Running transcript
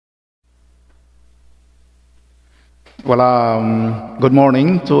Good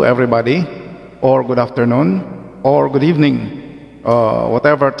morning to everybody, or good afternoon, or good evening,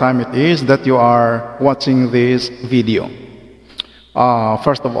 whatever time it is that you are watching this video.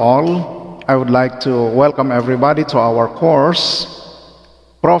 First of all, I would like to welcome everybody to our course,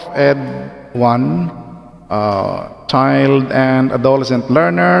 Prof Ed 1, Child and Adolescent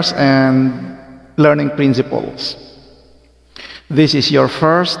Learners and Learning Principles. This is your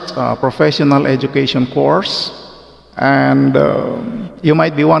first professional education course. And you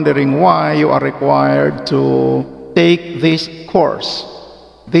might be wondering why you are required to take this course,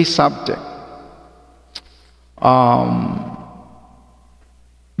 this subject.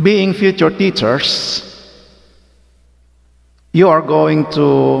 Being future teachers, you are going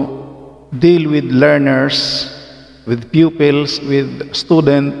to deal with learners, with pupils, with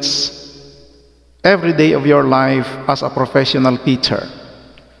students every day of your life as a professional teacher.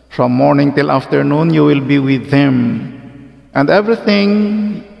 From morning till afternoon, you will be with them. And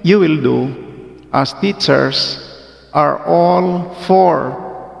everything you will do as teachers are all for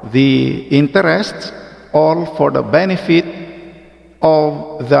the interest, all for the benefit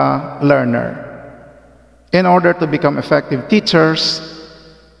of the learner. In order to become effective teachers,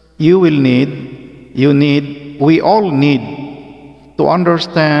 we all need to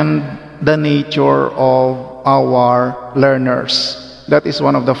understand the nature of our learners. That is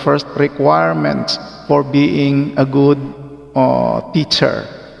one of the first requirements for being a good teacher,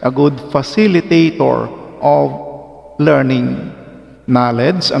 a good facilitator of learning,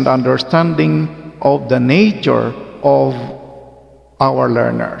 knowledge, and understanding of the nature of our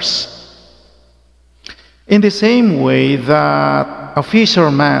learners. In the same way that a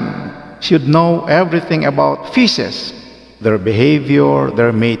fisherman should know everything about fishes, their behavior,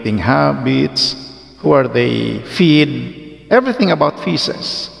 their mating habits, where they feed, everything about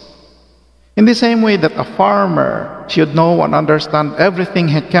fishes. In the same way that a farmer should know and understand everything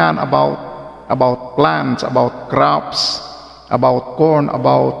he can about plants, about crops, about corn,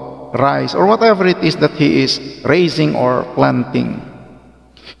 about rice, or whatever it is that he is raising or planting.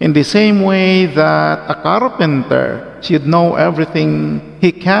 In the same way that a carpenter should know everything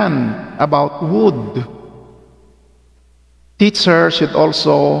he can about wood, teachers should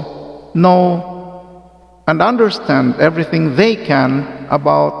also know and understand everything they can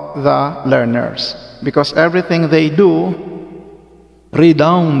about the learners, because everything they do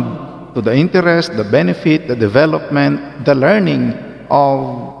redound to the interest, the benefit, the development, the learning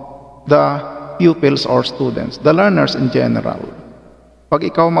of the pupils or students, the learners in general. Pag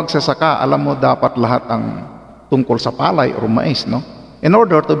ikaw magsasaka, alam mo dapat lahat ang tungkol sa palay or mais, no? In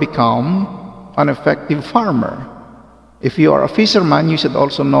order to become an effective farmer. If you are a fisherman, you should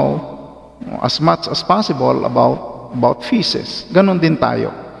also know as much as possible about fishes. Ganon din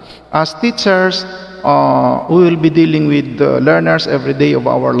tayo. As teachers, we will be dealing with learners every day of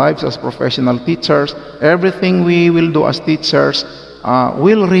our lives as professional teachers. Everything we will do as teachers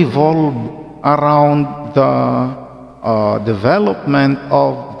will revolve around the development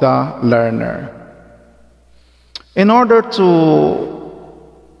of the learner. In order to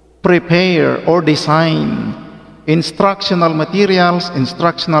prepare or design instructional materials,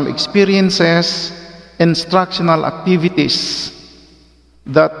 instructional experiences, instructional activities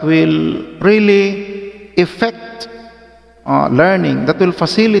that will really affect learning, that will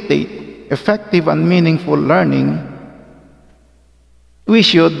facilitate effective and meaningful learning, we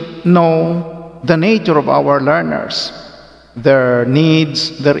should know the nature of our learners, their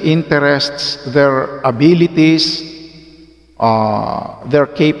needs, their interests, their abilities, their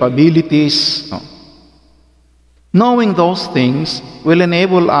capabilities. Knowing those things will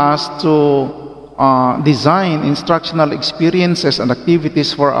enable us to design instructional experiences and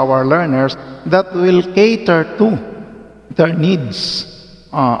activities for our learners that will cater to their needs,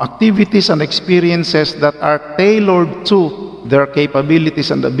 activities and experiences that are tailored to their capabilities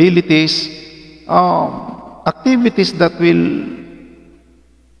and abilities, activities that will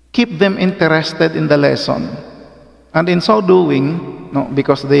keep them interested in the lesson. And in so doing,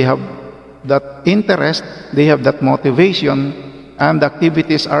 because they have that interest, they have that motivation, and the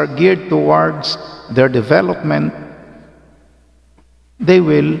activities are geared towards their development, they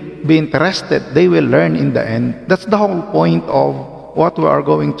will be interested, they will learn in the end. That's the whole point of what we are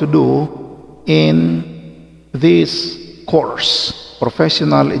going to do in this course,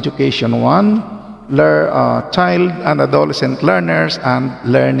 Professional Education 1, Child and Adolescent Learners and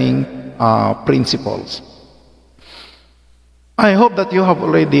Learning Principles. I hope that you have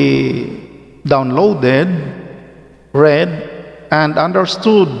already downloaded, read, and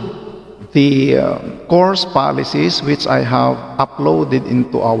understood the course policies which I have uploaded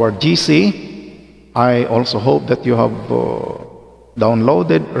into our GC. I also hope that you have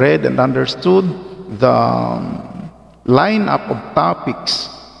downloaded, read, and understood the lineup of topics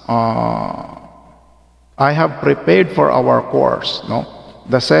I have prepared for our course. No?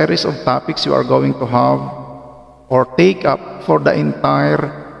 The series of topics you are going to have or take up for the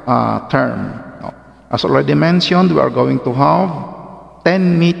entire term. No? As already mentioned, we are going to have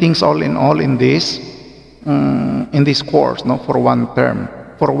 10 meetings all in this course, no, for one term,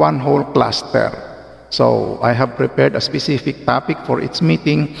 for one whole cluster. So I have prepared a specific topic for its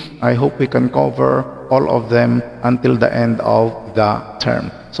meeting. I hope we can cover all of them until the end of the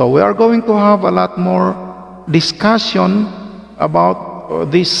term. So we are going to have a lot more discussion about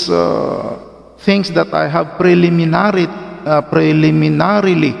these things that I have preliminarily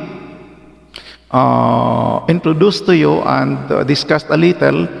introduced to you and discussed a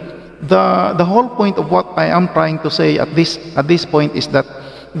little. The whole point of what I am trying to say at this point is that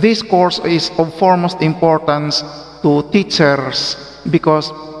this course is of foremost importance to teachers,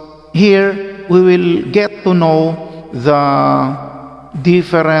 because here we will get to know the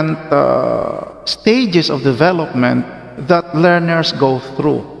different stages of development that learners go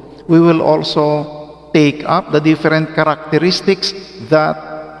through. We will also take up the different characteristics that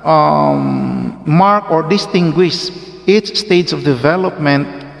mark or distinguish each stage of development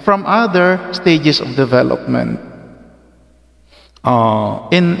from other stages of development.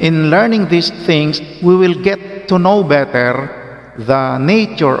 In learning these things, we will get to know better the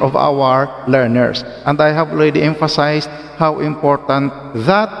nature of our learners. And I have already emphasized how important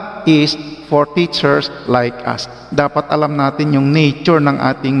that is for teachers like us. Dapat alam natin yung nature ng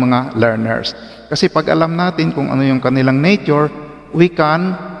ating mga learners. Kasi pag alam natin kung ano yung kanilang nature, we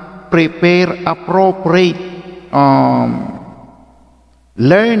can prepare appropriate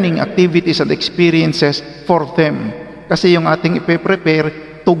learning activities and experiences for them. Kasi yung ating ipe-prepare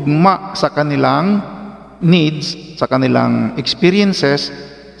tugma sa kanilang needs, sa kanilang experiences,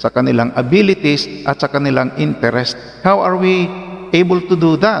 sa kanilang abilities, at sa kanilang interest. How are we able to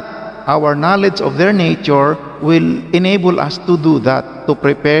do that? Our knowledge of their nature will enable us to do that, to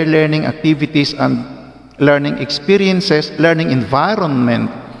prepare learning activities and learning experiences, learning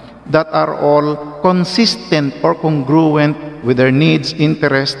environment that are all consistent or congruent with their needs,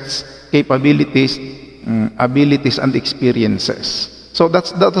 interests, capabilities, abilities, and experiences. So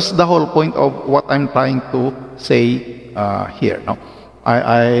that's the whole point of what I'm trying to say here. Now,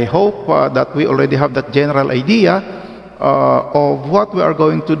 I hope that we already have that general idea of what we are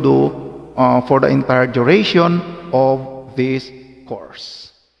going to do for the entire duration of this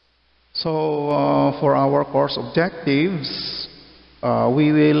course. So for our course objectives,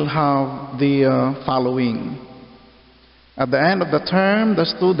 we will have the following. At the end of the term, the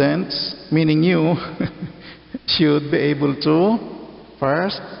students, meaning you, should be able to,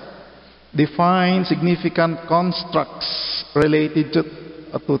 first, define significant constructs related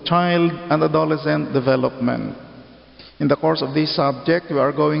to child and adolescent development. In the course of this subject, we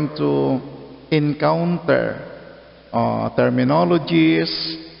are going to encounter terminologies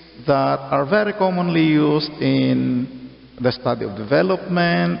that are very commonly used in the study of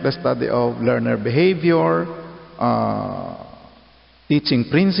development, the study of learner behavior, teaching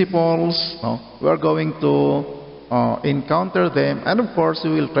principles. We are going to encounter them, and of course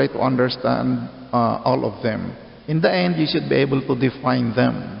we will try to understand all of them. In the end, you should be able to define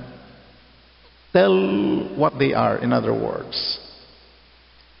them. Tell what they are, in other words.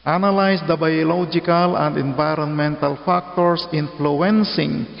 Analyze the biological and environmental factors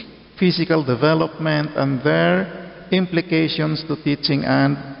influencing physical development and their implications to teaching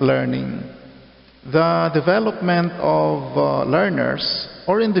and learning. The development of learners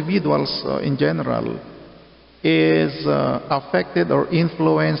or individuals in general is affected or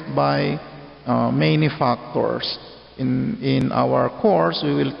influenced by many factors. In our course,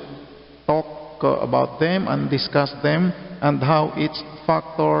 we will talk about them and discuss them and how each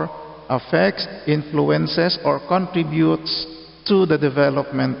factor affects, influences, or contributes to the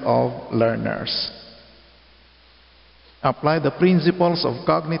development of learners. Apply the principles of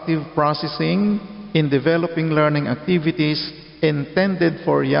cognitive processing in developing learning activities intended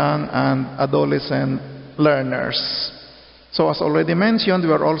for young and adolescent learners. So as already mentioned,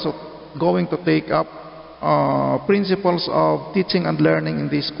 we are also going to take up principles of teaching and learning in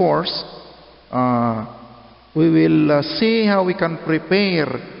this course. We will see how we can prepare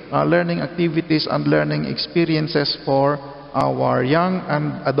learning activities and learning experiences for our young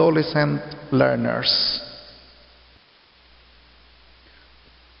and adolescent learners.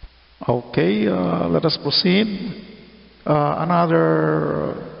 Okay, let us proceed.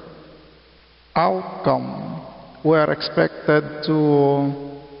 Another outcome we are expected to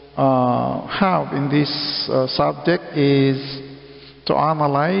have in this subject is to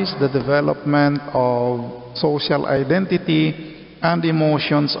analyze the development of social identity and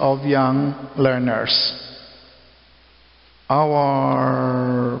emotions of young learners.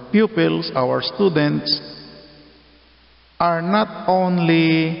 Our pupils, our students, are not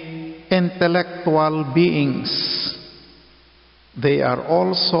only intellectual beings, they are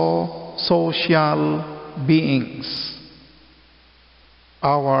also social beings.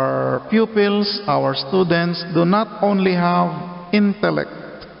 Our pupils, our students do not only have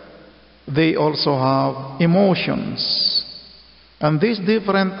intellect, they also have emotions. And these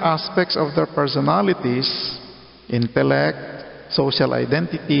different aspects of their personalities, intellect, social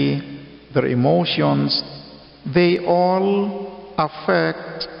identity, their emotions, they all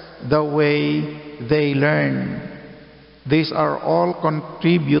affect the way they learn. These are all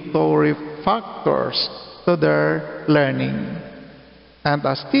contributory factors to their learning. And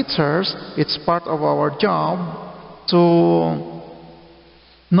as teachers, it's part of our job to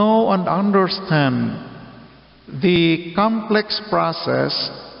know and understand the complex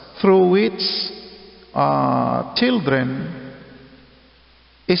process through which children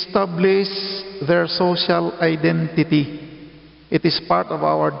establish their social identity. It is part of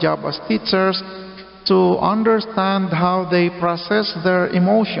our job as teachers to understand how they process their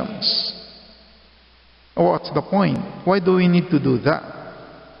emotions. What's the point? Why do we need to do that?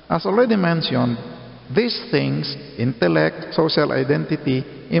 As already mentioned, these things, intellect, social identity,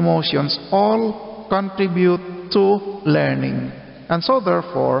 emotions, all contribute to learning. And so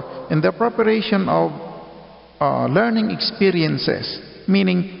therefore, in the preparation of learning experiences,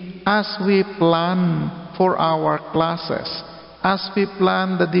 meaning as we plan for our classes, as we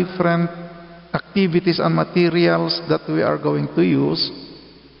plan the different activities and materials that we are going to use,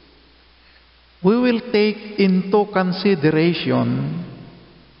 we will take into consideration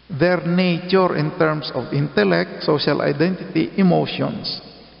their nature in terms of intellect, social identity, emotions.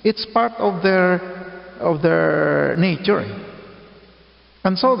 It's part of their nature.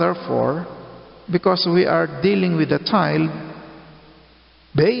 And so therefore, because we are dealing with a child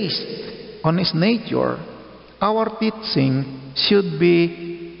based on his nature, our teaching should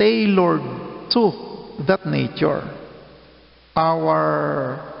be tailored to that nature.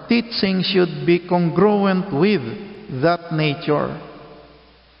 Our teaching should be congruent with that nature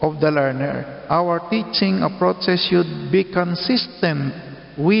of the learner. Our teaching approaches should be consistent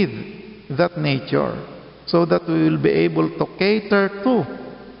with that nature, so that we will be able to cater to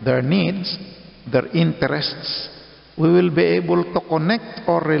their needs, their interests. We will be able to connect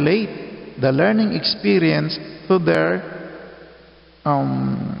or relate the learning experience to their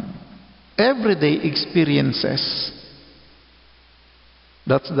everyday experiences.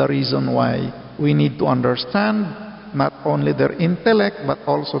 That's the reason why we need to understand not only their intellect but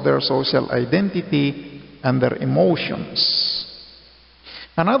also their social identity and their emotions.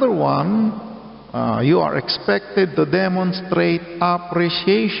 Another one, you are expected to demonstrate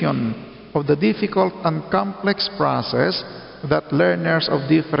appreciation of the difficult and complex process that learners of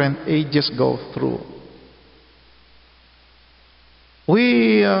different ages go through.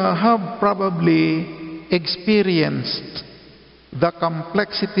 We have probably experienced the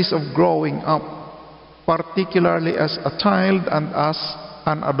complexities of growing up, particularly as a child and as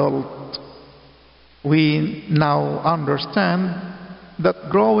an adult. We now understand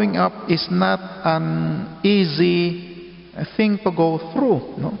that growing up is not an easy thing to go through.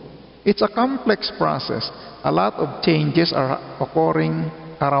 No? It's a complex process. A lot of changes are occurring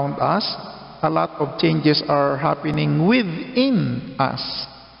around us. A lot of changes are happening within us.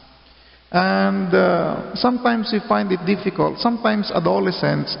 And sometimes we find it difficult. Sometimes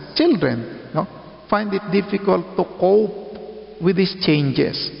adolescents, children, no, find it difficult to cope with these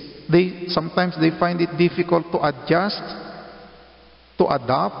changes. Sometimes they find it difficult to adjust, to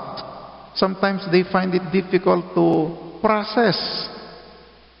adapt. Sometimes they find it difficult to process,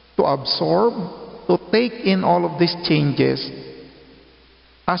 to absorb, to take in all of these changes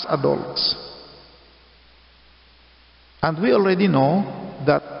as adults. And we already know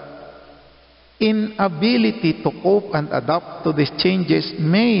that inability to cope and adapt to these changes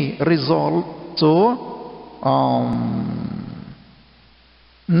may result to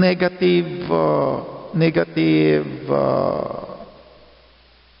negative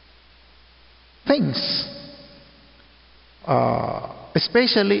things,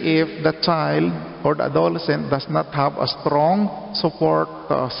 especially if the child or the adolescent does not have a strong support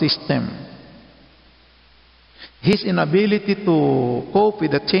system. His inability to cope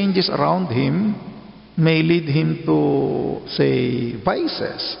with the changes around him may lead him to, say,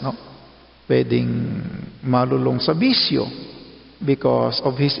 vices, no? Pwedeng malulong sa bisyo, because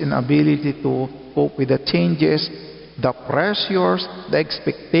of his inability to cope with the changes, the pressures, the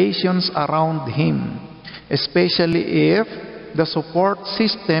expectations around him, especially if the support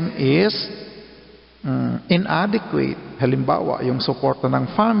system is inadequate. Halimbawa, yung suporta ng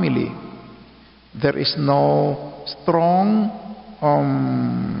family. There is no strong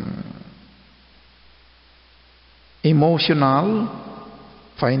emotional,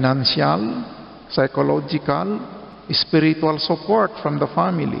 financial, psychological, spiritual support from the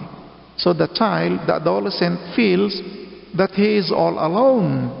family. So the child, the adolescent, feels that he is all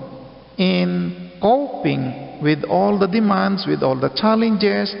alone in coping with all the demands, with all the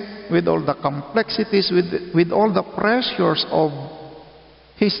challenges, with all the complexities, with all the pressures of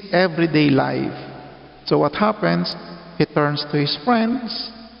his everyday life. So what happens? He turns to his friends,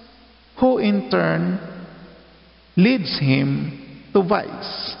 who in turn leads him to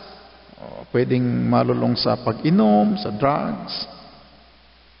vice. Pwedeng malulong sa pag-inom, sa drugs.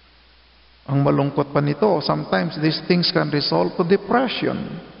 Ang malungkot pa nito, sometimes these things can result to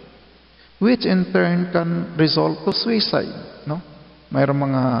depression, which in turn can result to suicide. No? Mayroong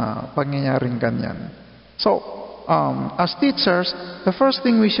mga pangyayaring ganyan. So, as teachers, the first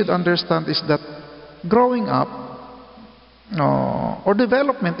thing we should understand is that growing up, or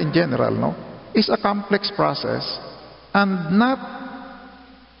development in general, no, is a complex process, and not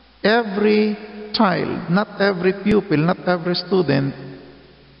every child, not every pupil, not every student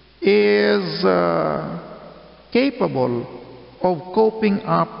is capable of coping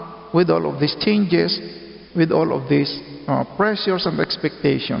up with all of these changes, with all of these pressures and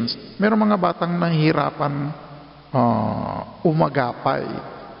expectations. Mayroong mga batang nahihirapan umagapay.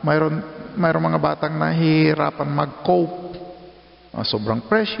 Mayroong mga batang nahihirapan mag-cope. Sobrang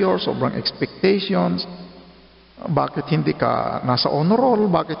pressure, sobrang expectations. Bakit hindi ka nasa honor roll?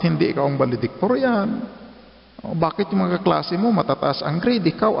 Bakit hindi ikaw ang valedictorian? Bakit yung mga klase mo matataas ang grade?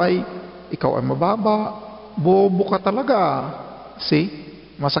 Ikaw ay mababa. Bobo ka talaga. See?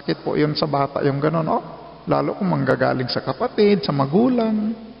 Masakit po yun sa bata yung ganon. Lalo kung manggagaling sa kapatid, sa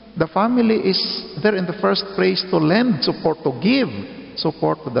magulang. The family is there in the first place to lend support, to give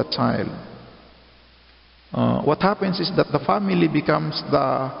support to the child. What happens is that the family becomes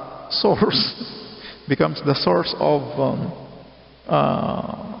the source of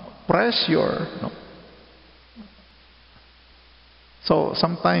pressure. No? So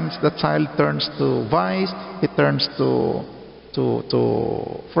sometimes the child turns to vice, he turns to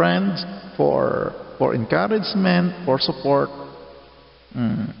friends for encouragement, for support.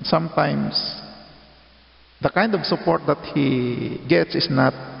 Sometimes the kind of support that he gets is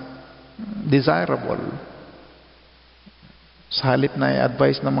not desirable. Sa halip na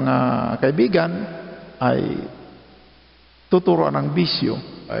i-advise ng mga kaibigan ay tuturuan ng bisyo.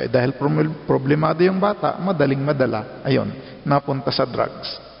 Dahil problemado yung bata, madaling madala. Ayun, napunta sa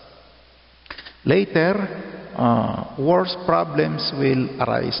drugs. Later, worse problems will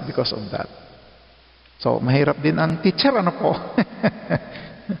arise because of that. So, mahirap din ang teacher, ano po?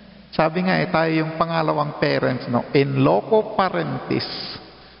 Sabi nga, tayo yung pangalawang parents, no? In loco parentis.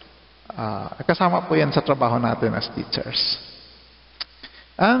 Kasama po yan sa trabaho natin as teachers.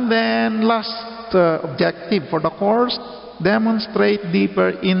 And then, last objective for the course, demonstrate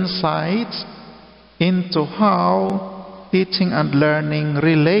deeper insights into how teaching and learning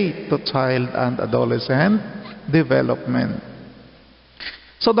relate to child and adolescent development.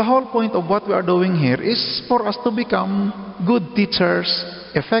 So the whole point of what we are doing here is for us to become good teachers,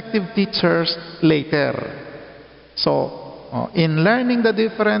 effective teachers later. So, in learning the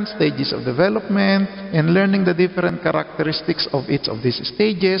different stages of development, in learning the different characteristics of each of these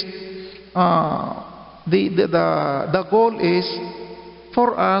stages, the goal is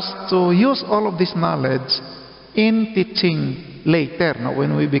for us to use all of this knowledge in teaching later. Now,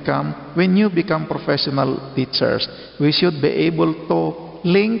 when you become professional teachers, we should be able to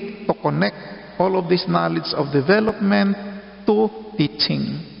link, to connect all of this knowledge of development to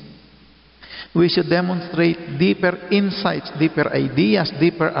teaching. We should demonstrate deeper insights, deeper ideas,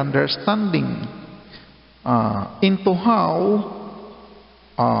 deeper understanding into how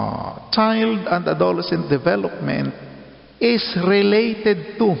child and adolescent development is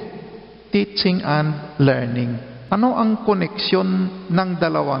related to teaching and learning. Ano ang koneksyon ng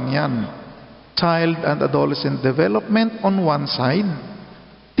dalawang yan? Child and adolescent development on one side,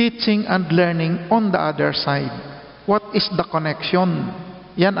 teaching and learning on the other side. What is the connection?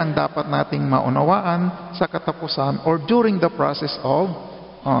 Yan ang dapat nating maunawaan sa katapusan or during the process of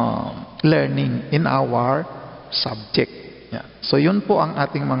learning in our subject. Yeah. So yun po ang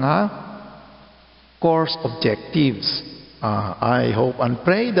ating mga course objectives. I hope and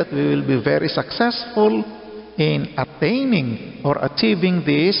pray that we will be very successful in attaining or achieving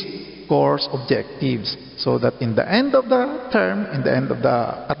these course objectives, so that in the end of the term, at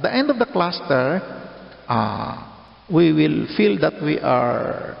the end of the cluster, we will feel that we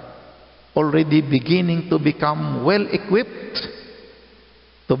are already beginning to become well equipped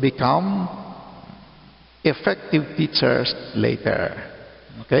to become effective teachers later.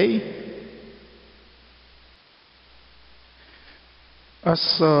 Okay? As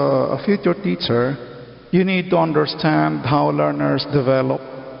a future teacher, you need to understand how learners develop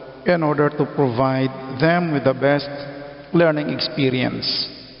in order to provide them with the best learning experience.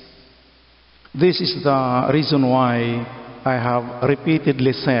 This is the reason why I have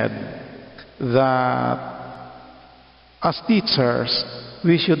repeatedly said that as teachers,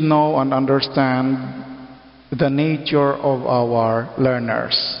 we should know and understand the nature of our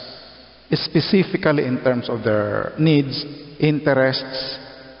learners, specifically in terms of their needs, interests,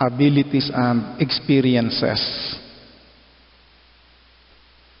 abilities, and experiences.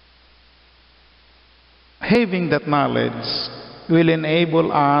 Having that knowledge will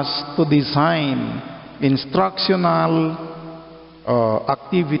enable us to design instructional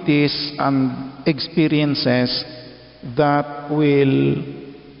activities and experiences that will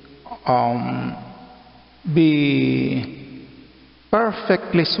be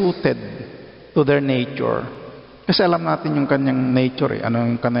perfectly suited to their nature. Kasi alam natin yung kanyang nature, ano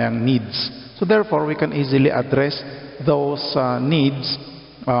yung kanyang needs. So therefore, we can easily address those needs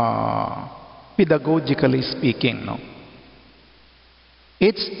pedagogically speaking. No?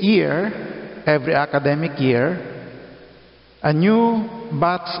 Each year, every academic year, a new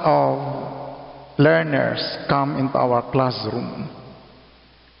batch of learners come into our classroom.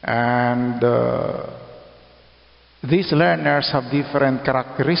 And these learners have different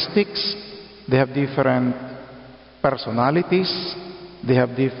characteristics, they have different personalities, they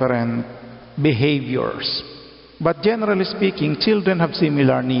have different behaviors. But generally speaking, children have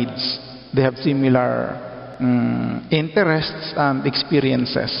similar needs. They have similar interests and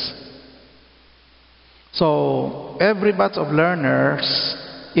experiences. So every batch of learners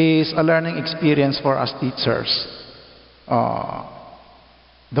is a learning experience for us teachers.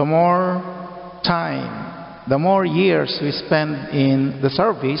 The more time, the more years we spend in the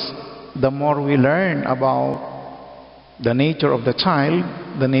service, the more we learn about the nature of the child,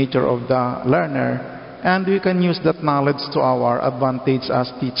 the nature of the learner, and we can use that knowledge to our advantage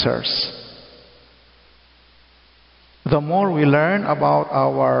as teachers. The more we learn about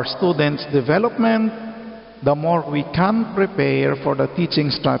our students' development, the more we can prepare for the teaching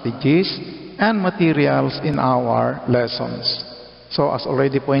strategies and materials in our lessons. So as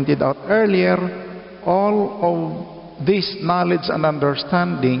already pointed out earlier, all of this knowledge and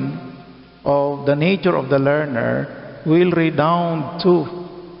understanding of the nature of the learner will redound to,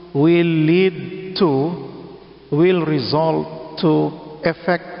 will lead to, will result to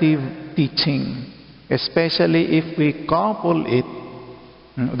effective teaching, especially if we couple it,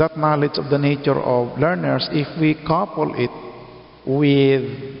 that knowledge of the nature of learners, if we couple it with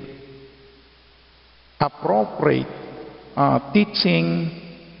appropriate teaching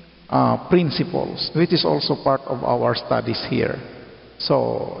principles, which is also part of our studies here.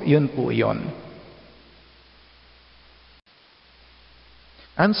 So, yun po yun.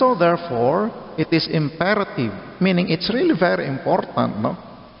 And so therefore, it is imperative, meaning it's really very important, no,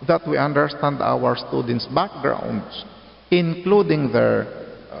 that we understand our students' backgrounds, including their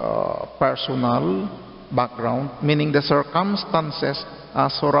personal background, meaning the circumstances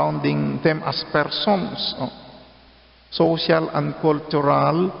surrounding them as persons, social and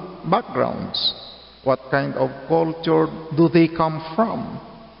cultural backgrounds. What kind of culture do they come from?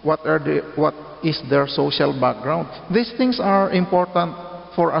 What is their social background? These things are important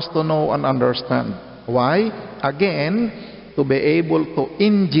for us to know and understand. Why? Again, to be able to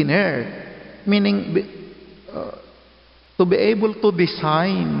engineer, meaning to be able to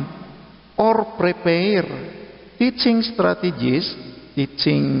design or prepare teaching strategies,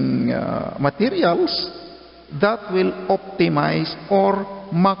 teaching materials that will optimize or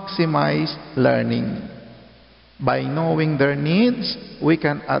maximize learning. By knowing their needs, we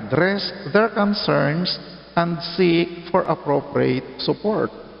can address their concerns and seek for appropriate support.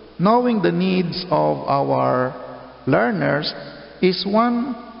 Knowing the needs of our learners is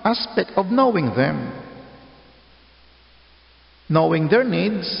one aspect of knowing them. Knowing their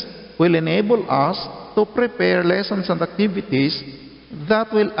needs will enable us to prepare lessons and activities that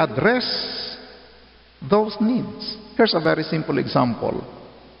will address those needs. Here's a very simple example.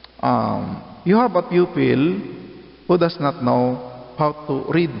 You have a pupil who does not know how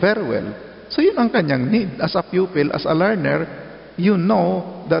to read very well. So yun ang kanyang need. As a pupil, as a learner, you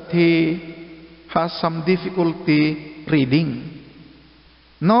know that he has some difficulty reading.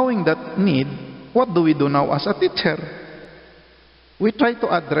 Knowing that need, what do we do now as a teacher? We try to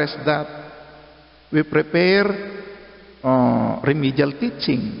address that. We prepare remedial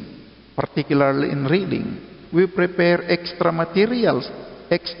teaching, particularly in reading. We prepare extra materials,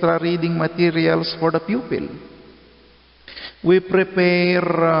 extra reading materials for the pupil. We prepare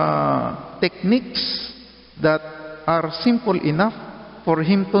techniques that are simple enough for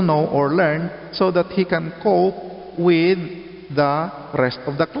him to know or learn so that he can cope with the rest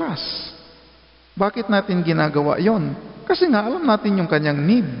of the class. Bakit natin ginagawa yon? Kasi nga alam natin yung kanyang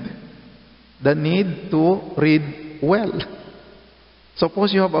need. The need to read well.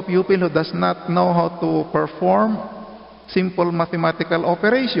 Suppose you have a pupil who does not know how to perform simple mathematical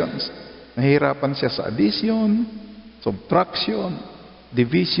operations. Nahihirapan siya sa addition, subtraction,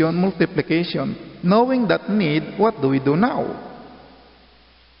 division, multiplication. Knowing that need, what do we do now?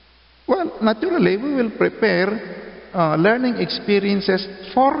 Well, naturally, we will prepare learning experiences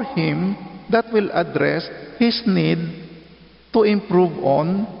for him that will address his need to improve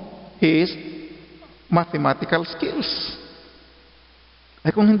on his mathematical skills.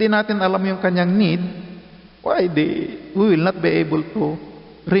 Ay kung hindi natin alam yung kanyang need, we will not be able to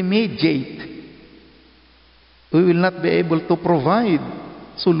remediate. We will not be able to provide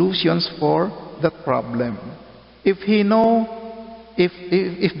solutions for that problem. If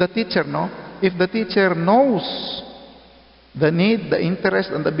the teacher knows the need, the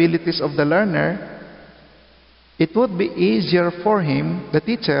interest, and the abilities of the learner, it would be easier for him, the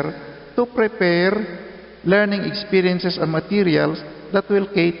teacher, to prepare learning experiences and materials that will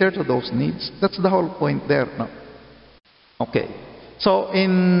cater to those needs. That's the whole point there. No? Okay. So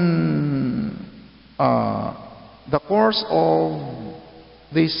in the course of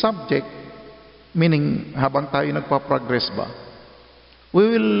this subject, meaning habang tayo nagpa-progress ba, we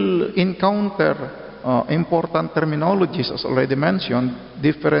will encounter important terminologies, as already mentioned,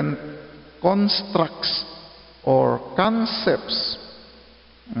 different constructs or concepts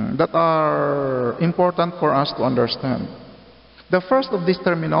that are important for us to understand. The first of these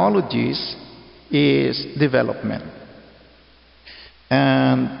terminologies is development.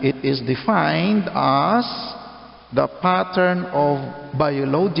 And it is defined as the pattern of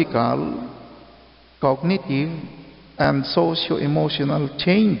biological, cognitive, and socio-emotional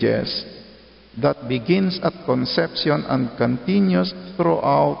changes that begins at conception and continues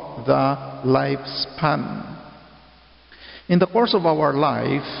throughout the lifespan. In the course of our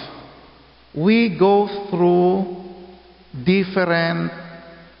life, we go through different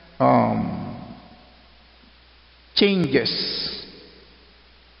changes.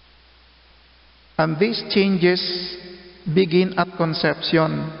 And these changes begin at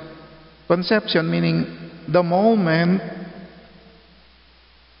conception. Conception meaning the moment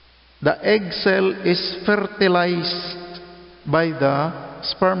the egg cell is fertilized by the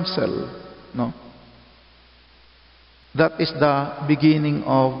sperm cell. No? That is the beginning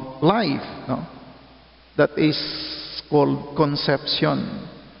of life. No? That is called conception.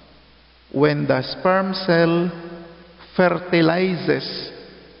 When the sperm cell fertilizes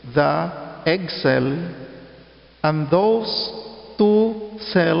the egg cell, and those two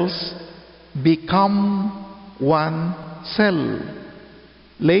cells become one cell.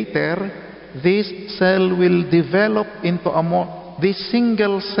 Later, this cell will develop into this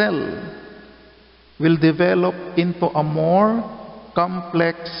single cell will develop into a more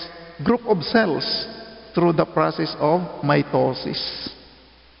complex group of cells through the process of mitosis.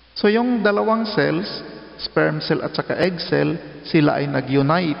 So yung dalawang cells, sperm cell at saka egg cell, sila ay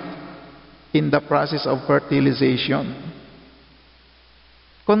nag-unite in the process of fertilization.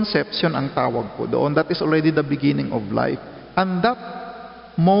 Conception ang tawag po doon. That is already the beginning of life. And that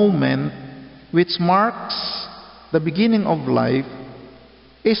moment, which marks the beginning of life,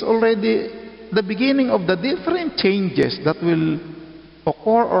 is already the beginning of the different changes that will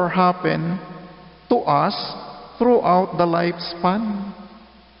occur or happen to us throughout the lifespan.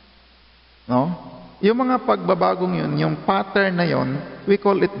 No? Yung mga pagbabagong yun, yung pattern na yun, we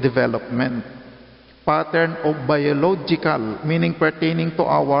call it development. Pattern of biological, meaning pertaining to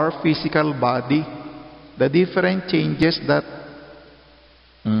our physical body. The different changes that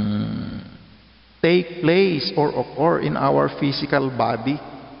take place or occur in our physical body.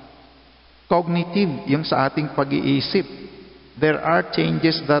 Cognitive, yung sa ating pag-iisip. There are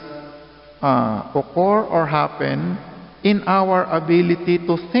changes that occur or happen in our ability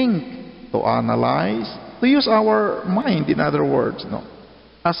to think, to analyze, to use our mind, in other words, no?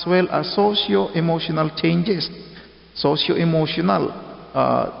 As well as socio-emotional changes. Socio-emotional,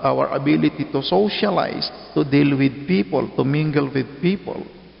 our ability to socialize, to deal with people, to mingle with people.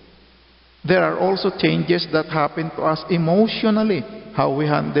 There are also changes that happen to us emotionally, how we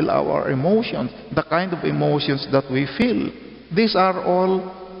handle our emotions, the kind of emotions that we feel. These are all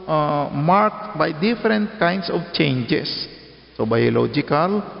marked by different kinds of changes. So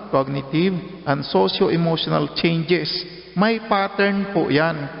biological, cognitive, and socio-emotional changes. May pattern po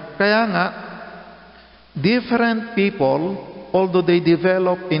yan. Kaya nga, different people, although they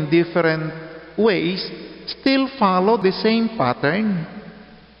develop in different ways, still follow the same pattern.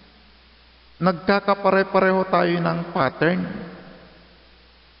 Nagkakapare-pareho tayo ng pattern.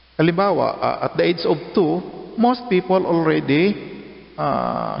 Halimbawa, at the age of 2, most people already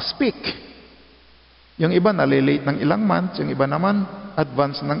speak. Yung iba nalilate ng ilang months, yung iba naman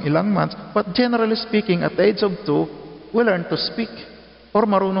advance ng ilang months. But generally speaking, at the age of 2, we learn to speak. Or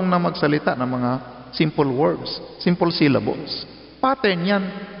marunong na magsalita ng mga simple words, simple syllables. Pattern yan.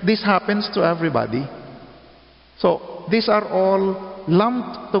 This happens to everybody. So, these are all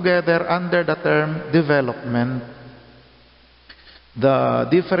lumped together under the term development. The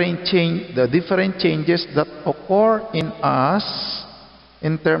different changes that occur in us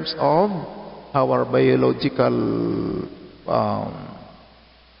in terms of our biological,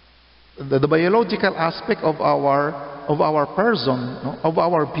 the biological aspect of our person, no? Of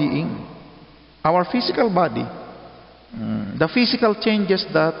our being, our physical body, the physical changes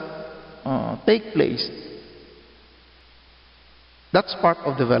that take place. That's part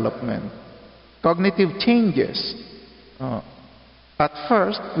of development. Cognitive changes. At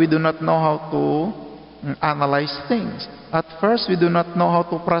first, we do not know how to analyze things. At first, we do not know how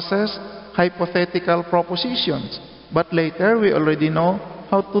to process hypothetical propositions. But later, we already know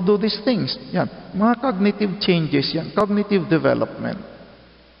how to do these things. Yan. Mga cognitive changes yan. Cognitive development.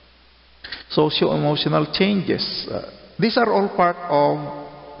 Socio-emotional changes. These are all part of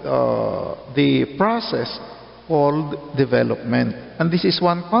the process called development. And this is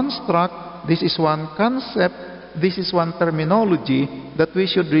one construct, this is one concept, this is one terminology that we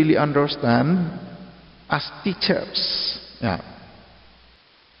should really understand as teachers. Yeah.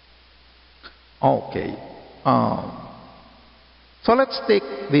 Okay. So let's take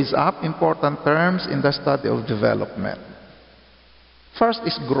these up, important terms in the study of development. First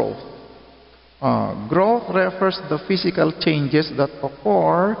is growth. Growth refers to the physical changes that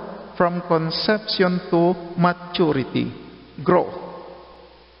occur from conception to maturity. Growth.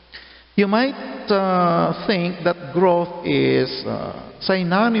 You might think that growth is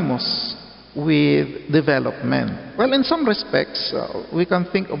synonymous with development. Well, in some respects, we can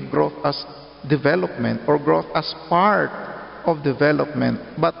think of growth as development or growth as part of development.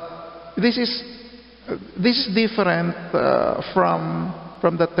 But this is different from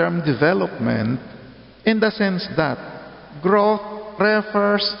the term development in the sense that growth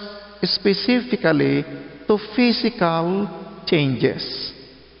refers specifically to physical changes.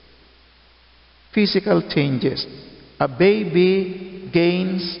 Physical changes. A baby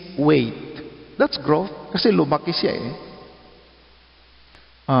gains weight. That's growth kasi lumaki siya eh.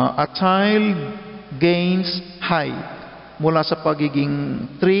 A child gains height mula sa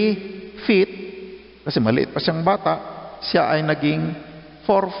pagiging 3 feet, kasi maliit pa siyang bata, siya ay naging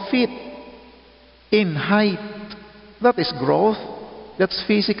 4 feet in height. That is growth. That's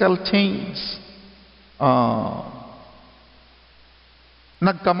physical change.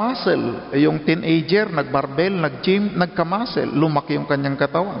 Nagkamuscle, yung teenager, nagbarbell, nag-gym, nagkamuscle, lumaki yung kanyang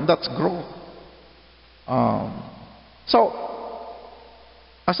katawan. That's growth. So,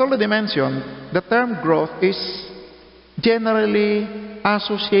 as already mentioned, the term growth is generally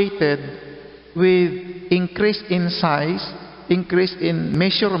associated with increase in size, increase in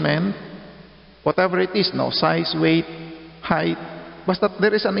measurement, whatever it is, no, size, weight, height, basta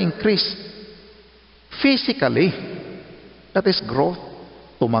there is an increase physically. That is growth.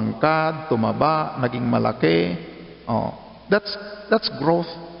 Tumangkad, tumaba, naging malaki. That's growth.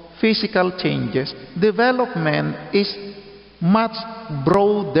 Physical changes. Development is much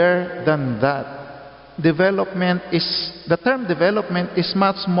broader than that. The term development is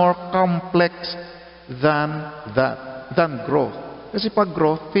much more complex than growth. Kasi pag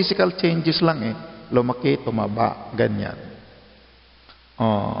growth, physical changes lang eh. Lumaki, tumaba, ganyan.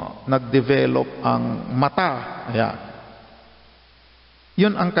 Nag-develop ang mata. Ayan.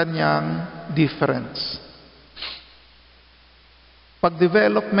 Yun ang kanyang difference.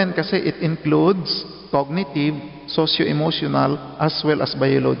 Pag-development kasi it includes cognitive, socio-emotional, as well as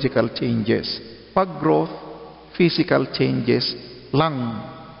biological changes. Pag-growth, physical changes lang.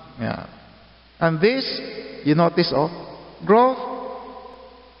 Yeah. And this, you notice, growth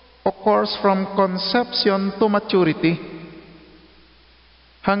occurs from conception to maturity.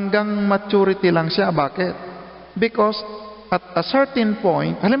 Hanggang maturity lang siya. Bakit? Because at a certain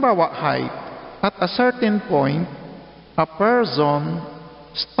point, halimbawa height, at a certain point, a person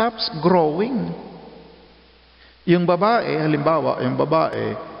stops growing. Yung babae, halimbawa, yung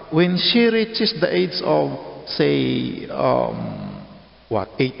babae, when she reaches the age of, say,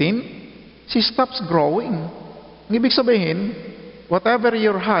 18, she stops growing. Ibig sabihin, whatever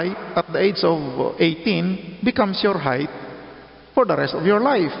your height at the age of 18 becomes your height for the rest of your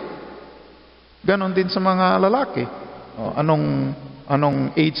life. Ganon din sa mga lalaki.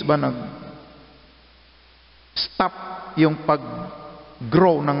 Anong age ba stop yung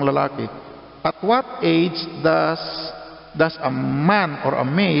pag-grow ng lalaki? At what age does a man or a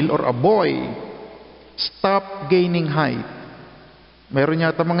male or a boy stop gaining height? Meron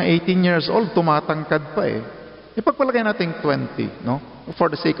yata mga 18 years old, tumatangkad pa eh. Ipagpalagay natin 20, no? For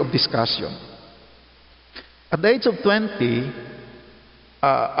the sake of discussion. At the age of 20,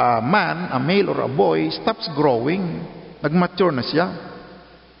 a man, a male or a boy stops growing. Nag-mature na siya.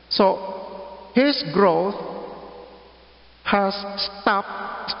 So, his growth has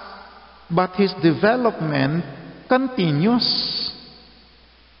stopped, but his development continues.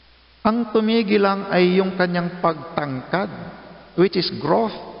 Ang tumigil lang ay yung kanyang pagtangkad, which is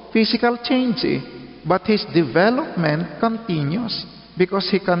growth, physical change eh. But his development continues because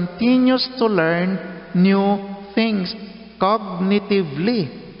he continues to learn new things cognitively.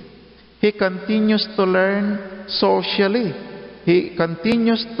 He continues to learn socially. He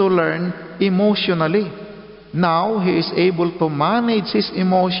continues to learn emotionally. Now, he is able to manage his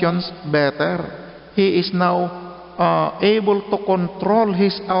emotions better. He is now able to control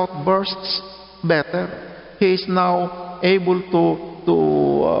his outbursts better. He is now able to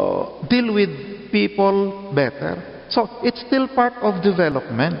deal with people better. So, it's still part of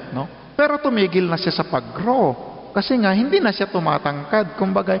development, no? Pero tumigil na siya sa pag-grow. Kasi nga, hindi na siya tumatangkad.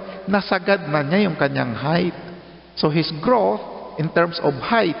 Kumbaga, nasagad na niya yung kanyang height. So, his growth, in terms of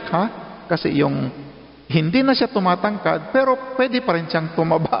height, kasi yung hindi na siya tumatangkad, pero pwede pa rin siyang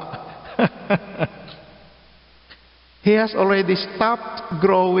tumaba. He has already stopped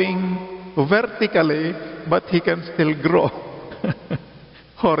growing vertically, but he can still grow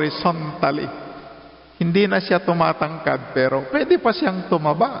horizontally. Hindi na siya tumatangkad, pero pwede pa siyang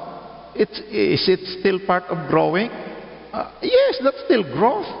tumaba. Is it still part of growing? Yes, that's still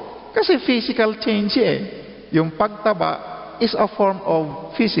growth. Kasi physical change eh. Yung pagtaba is a form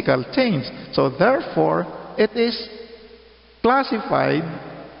of physical change. So therefore, it is classified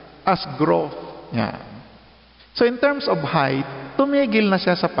as growth. Yeah. So in terms of height, tumigil na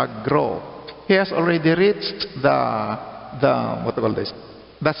siya sa pag-grow. He has already reached the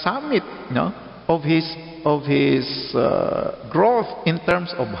summit, no, of his growth in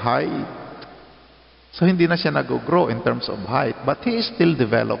terms of height. So hindi na siya nag-grow in terms of height, but he is still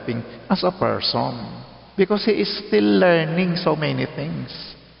developing as a person. Because he is still learning so many things.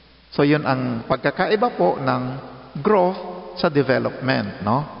 So yun ang pagkakaiba po ng growth sa development,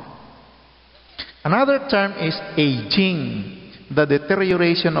 no? Another term is aging, the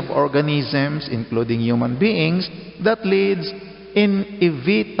deterioration of organisms, including human beings, that leads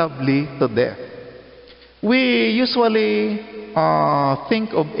inevitably to death. We usually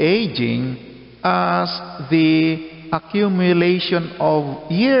think of aging as the accumulation of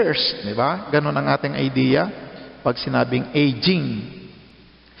years, di ba? Ganun ang ating idea pag sinabing aging.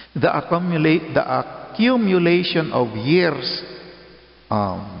 The accumulation of years.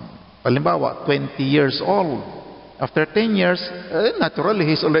 Halimbawa, 20 years old. After 10 years, naturally,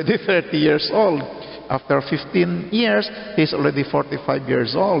 he's already 30 years old. After 15 years, he's already 45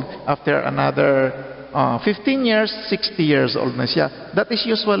 years old. After another 15 years, 60 years old na siya. That is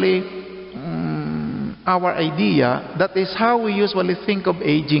usually our idea. That is how we usually think of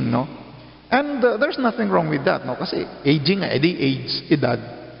aging, no? And there's nothing wrong with that, no? Kasi aging,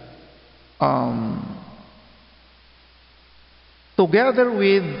 edad. Together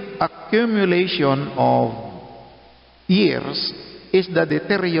with accumulation of years is the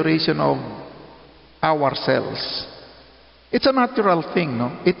deterioration of our cells. It's a natural thing,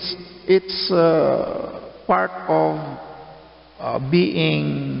 no? It's part of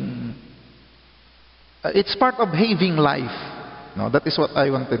it's part of having life. No, that is what I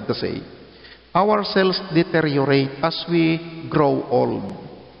wanted to say. Our cells deteriorate as we grow old.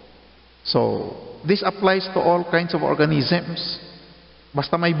 So, this applies to all kinds of organisms.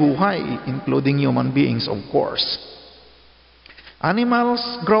 Basta may buhay, including human beings, of course.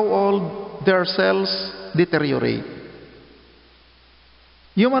 Animals grow old, their cells deteriorate.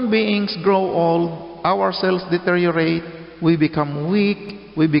 Human beings grow old, our cells deteriorate, we become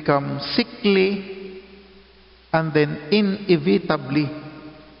weak, we become sickly, and then inevitably,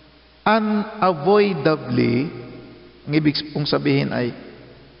 unavoidably, Ang ibig pong sabihin ay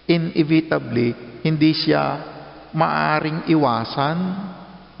inevitably, hindi siya maaaring iwasan,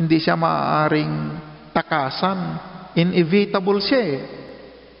 hindi siya maaaring takasan. Inevitable siya eh.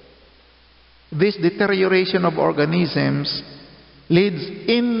 This deterioration of organisms leads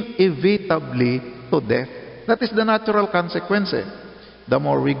inevitably to death. That is the natural consequence. The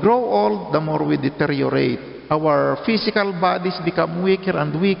more we grow old, the more we deteriorate. Our physical bodies become weaker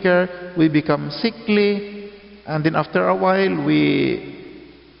and weaker. We become sickly. And then after a while, we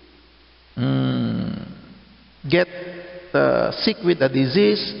get sick with a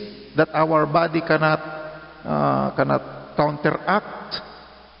disease that our body cannot counteract,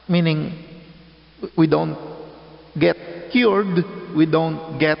 meaning we don't get cured, we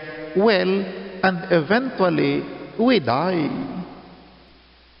don't get well, and eventually we die.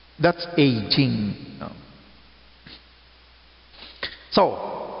 That's aging. So,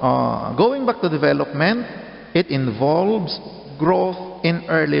 going back to development, it involves growth in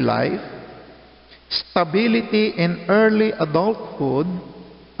early life, stability in early adulthood,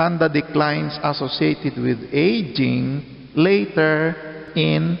 and the declines associated with aging later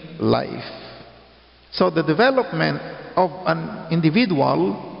in life. So the development of an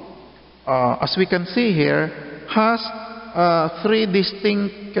individual, as we can see here, has three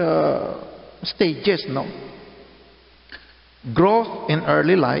distinct stages. Growth in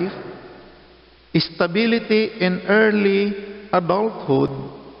early life, stability in early adulthood,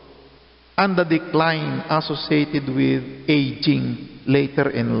 and the decline associated with aging later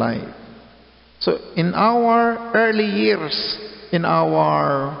in life. So in our early years, in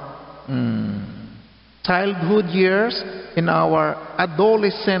our childhood years, in our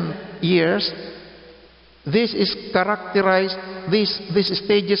adolescent years, these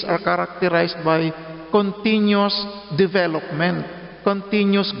stages are characterized by continuous development,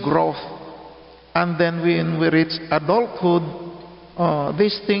 continuous growth. And then when we reach adulthood,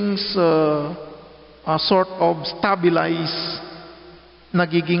 these things sort of stabilize,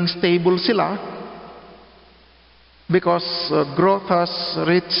 nagiging stable sila because growth has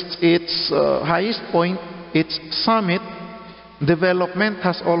reached its highest point, its summit. Development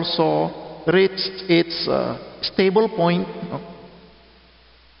has also reached its stable point.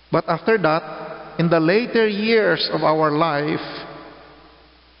 But after that, in the later years of our life,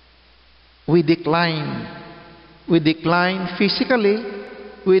 we decline. We decline physically,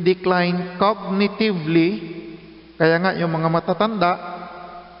 we decline cognitively. Kaya nga yung mga matatanda,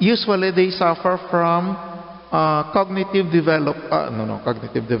 usually they suffer from cognitive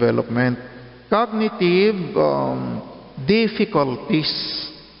difficulties.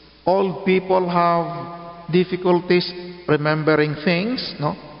 Old people have difficulties remembering things,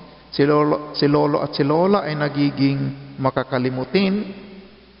 no? Si lolo at si lola ay nagiging makakalimutin.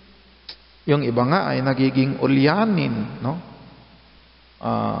 Yung iba nga ay nagiging ulyanin, no?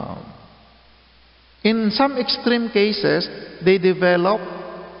 In some extreme cases, they develop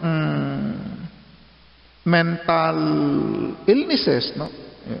mental illnesses, no?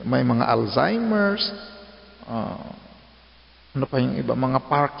 May mga Alzheimer's, ano pa yung iba, mga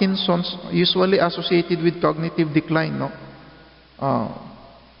Parkinson's, usually associated with cognitive decline, no?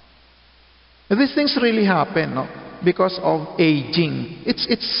 These things really happen, no? Because of aging.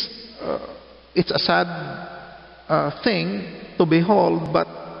 It's a sad thing to behold, but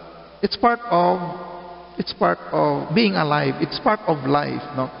it's part of being alive. It's part of life,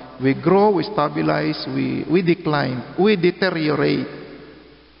 no? We grow, we stabilize, we decline, we deteriorate.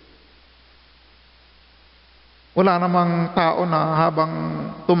 Wala namang tao na habang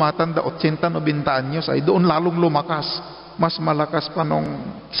tumatanda 80, 90 anyos ay doon lalong lumakas. Mas malakas pa nung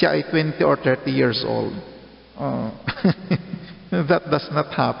siya ay 20 or 30 years old. That does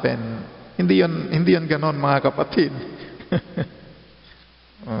not happen. Hindi yun ganon, mga kapatid.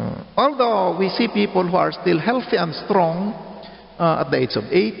 Although we see people who are still healthy and strong at the age of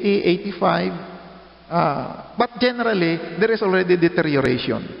 80, 85, but generally there is already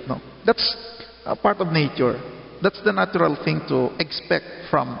deterioration. No? That's a part of nature. That's the natural thing to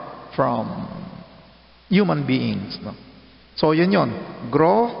expect from human beings. No? So yun.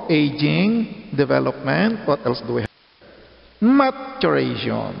 Growth, aging, development. What else do we have?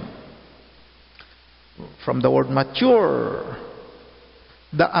 Maturation. From the word mature,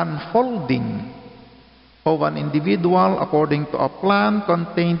 the unfolding of an individual according to a plan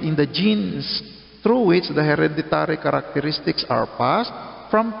contained in the genes through which the hereditary characteristics are passed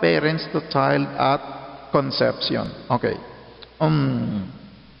from parents to child at conception. Okay.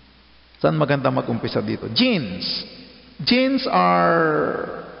 Saan maganda mag-umpisa dito? Genes. Genes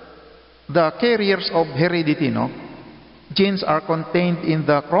are the carriers of heredity, no? Genes are contained in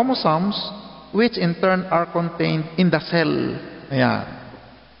the chromosomes which in turn are contained in the cell. Ayan.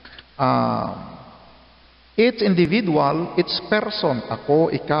 Each individual, each person, ako,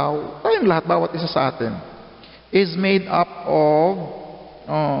 ikaw, tayong lahat, bawat isa sa atin, is made up of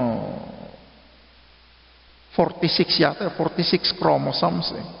 46 yata, 46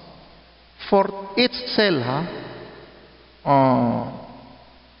 chromosomes. For each cell,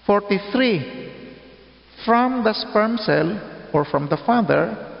 43 from the sperm cell or from the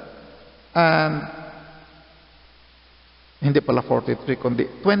father, and hindi pala 43, kundi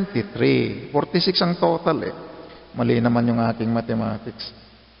 23. 46 ang total eh. Mali naman yung aking mathematics.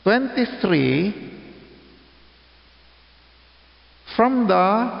 23 from the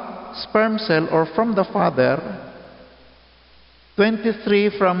sperm cell or from the father,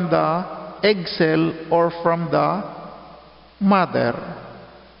 23 from the egg cell or from the mother.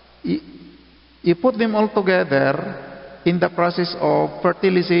 You put them all together in the process of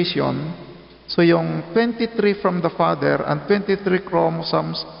fertilization. So yung 23 from the father and 23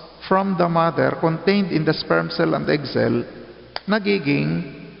 chromosomes from the mother contained in the sperm cell and egg cell,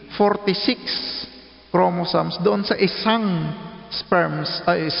 nagiging 46 chromosomes doon sa isang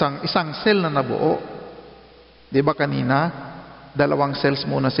isang cell na nabuo. 'Di ba kanina? Dalawang cells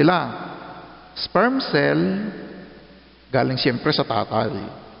muna sila. Sperm cell galing siyempre sa tatay.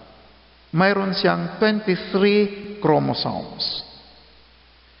 Mayroon siyang 23 chromosomes.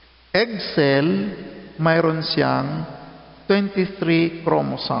 Egg cell, mayroon siyang 23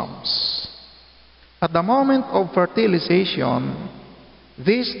 chromosomes. At the moment of fertilization,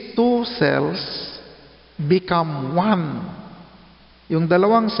 these two cells become one. Yung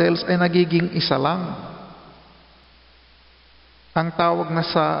dalawang cells ay nagiging isa lang. Ang tawag na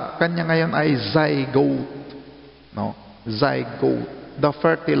sa kanya ngayon ay zygote. No? Zygote. The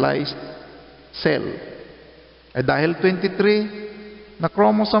fertilized cell. Ay dahil 23 na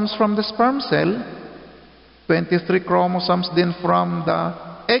chromosomes from the sperm cell, 23 chromosomes din from the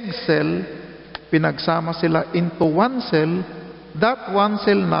egg cell, pinagsama sila into one cell. That one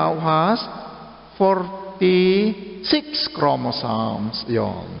cell now has 46 chromosomes.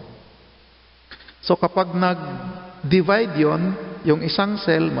 Yon. So kapag nag-divide yon, yung isang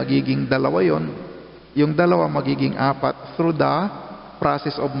cell magiging dalawa yon, yung dalawa magiging apat through the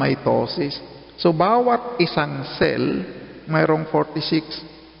process of mitosis. So bawat isang cell mayroong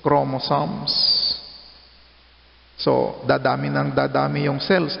 46 chromosomes. So, dadami yung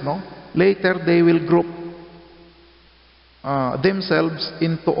cells, no? Later, they will group themselves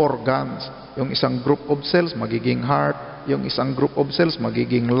into organs. Yung isang group of cells, magiging heart. Yung isang group of cells,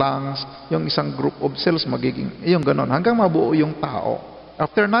 magiging lungs. Yung isang group of cells, magiging, yung ganon. Hanggang mabuo yung tao.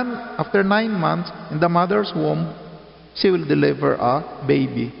 After 9 months, in the mother's womb, she will deliver a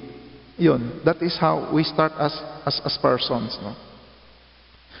baby. Yun, that is how we start as persons, no?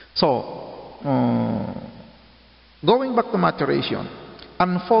 So, going back to maturation,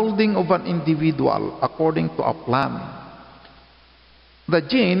 unfolding of an individual according to a plan. The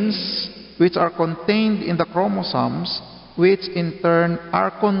genes which are contained in the chromosomes, which in turn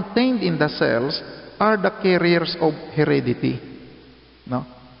are contained in the cells, are the carriers of heredity. No?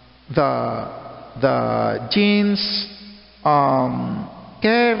 The genes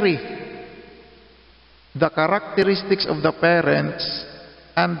carry the characteristics of the parents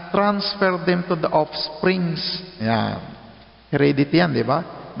and transfer them to the offsprings. Yan. Heredity yan, di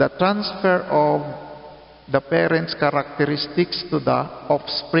ba? The transfer of the parents' characteristics to the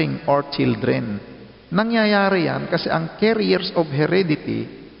offspring or children. Nangyayari yan kasi ang carriers of heredity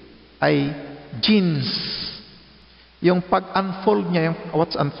ay genes. Yung pag-unfold niya, yung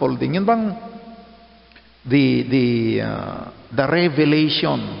what's unfolding? Yun bang the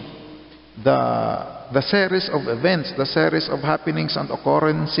revelation, the series of events, the series of happenings and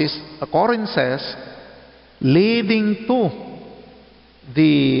occurrences leading to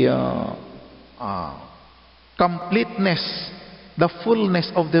the completeness, the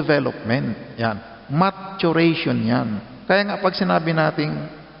fullness of development. Yan. Maturation yan. Kaya nga pag sinabi nating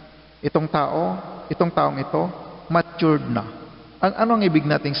itong taong ito, matured na. Ano ang ibig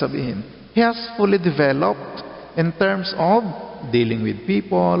nating sabihin? He has fully developed in terms of dealing with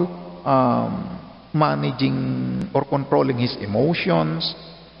people, managing or controlling his emotions,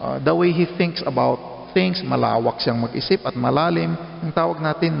 the way he thinks about things, malawak siyang mag-isip at malalim, ang tawag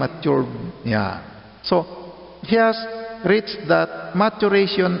natin matured. Yeah. So, he has reached that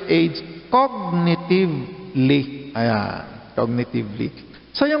maturation age cognitively. Ayan, cognitively.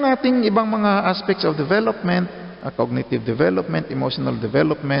 So, yung ating ibang mga aspects of development, cognitive development, emotional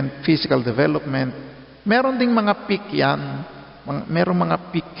development, physical development, meron ding mga peak yan. Merong mga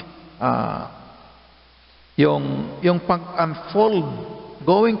peak. Yung pag-unfold,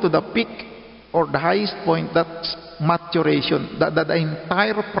 going to the peak or the highest point, that's maturation. The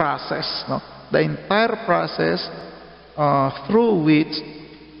entire process, no? The entire process through which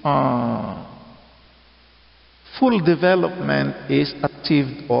full development is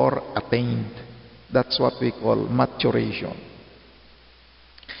achieved or attained. That's what we call maturation.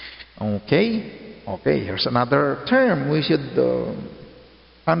 Okay, here's another term we should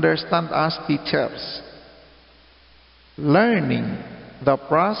understand as teachers. Learning, the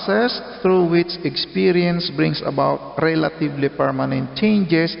process through which experience brings about relatively permanent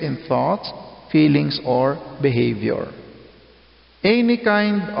changes in thoughts, feelings, or behavior. Any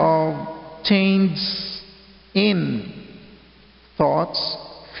kind of change in thoughts,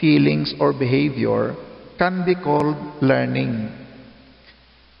 feelings, or behavior can be called learning.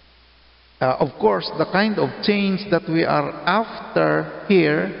 Of course, the kind of change that we are after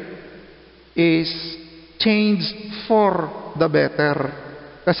here is change for the better.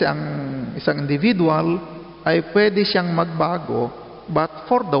 Kasi ang isang individual ay pwede siyang magbago, but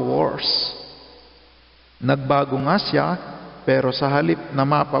for the worse. Nagbago nga siya, pero sa halip na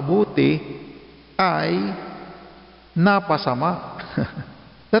mapabuti, ay napasama.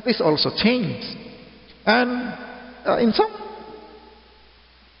 That is also change. And in some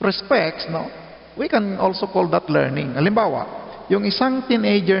respects, no, we can also call that learning. Halimbawa, yung isang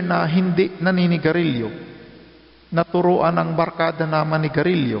teenager na hindi naninigarilyo, naturuan ng barkada na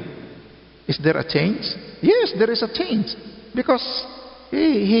manigarilyo, is there a change? Yes, there is a change. Because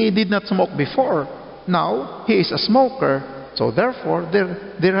he did not smoke before. Now, he is a smoker. So therefore,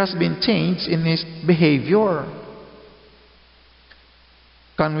 there has been change in his behavior.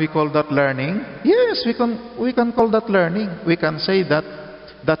 Can we call that learning? Yes, we can call that learning. We can say that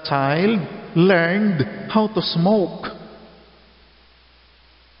the child learned how to smoke.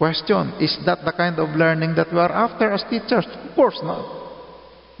 Question, is that the kind of learning that we are after as teachers? Of course not.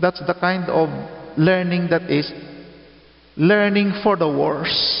 That's the kind of learning that is learning for the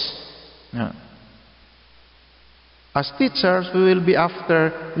worse. Yeah. As teachers, we will be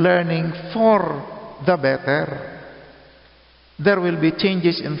after learning for the better. There will be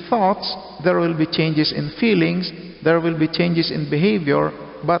changes in thoughts, there will be changes in feelings, there will be changes in behavior,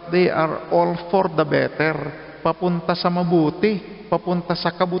 but they are all for the better. Papunta sa mabuti, papunta sa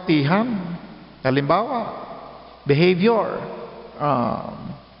kabutihan. Halimbawa, behavior.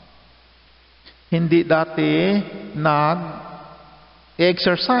 Hindi dati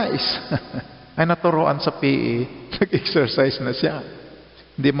nag-exercise. Ay naturuan sa PE, nag-exercise na siya.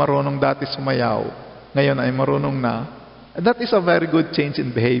 Hindi marunong dati sumayaw, ngayon ay marunong na. That is a very good change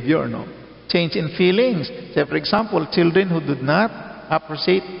in behavior, no? Change in feelings. Say, for example, children who do not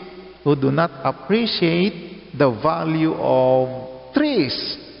appreciate the value of trees.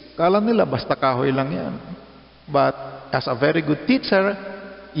 Kala nila basta kahoy lang yan. But as a very good teacher,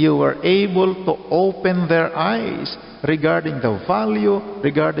 you were able to open their eyes regarding the value,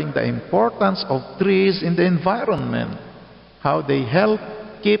 regarding the importance of trees in the environment. How they help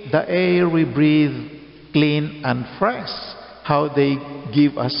keep the air we breathe clean and fresh. How they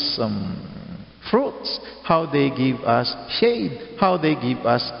give us some fruits. How they give us shade. How they give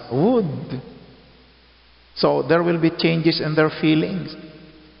us wood. So there will be changes in their feelings.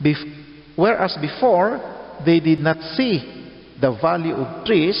 Whereas before, they did not see the value of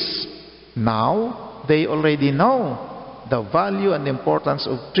trees. Now, they already know the value and importance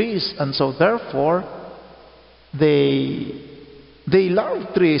of trees. And so therefore, they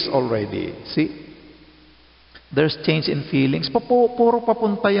love trees already. See? There's change in feelings. Puro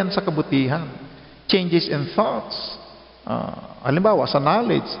papunta yan sa kabutihan. Changes in thoughts. Halimbawa, sa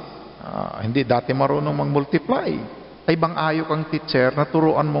knowledge. Hindi dati marunong mag-multiply. Ay bang ayo kang teacher na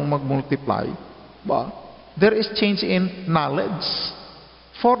turuan mong mag-multiply? Ba? There is change in knowledge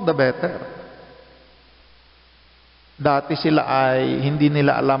for the better. Dati sila ay hindi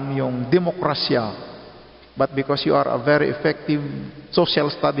nila alam yung demokrasya. But because you are a very effective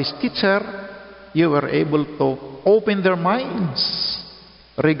social studies teacher, you were able to open their minds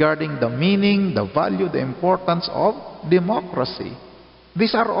regarding the meaning, the value, the importance of democracy.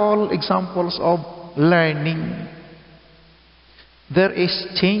 These are all examples of learning. There is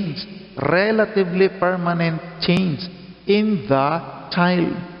change, relatively permanent change in the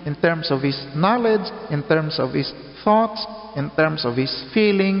child in terms of his knowledge, in terms of his thoughts, in terms of his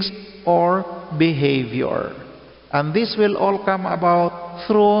feelings or behavior. And this will all come about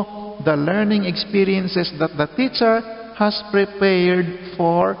through the learning experiences that the teacher has prepared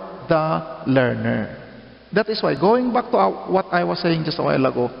for the learner. That is why, going back to what I was saying just a while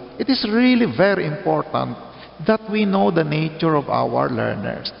ago, it is really very important that we know the nature of our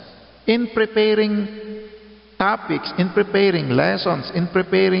learners. In preparing topics, in preparing lessons, in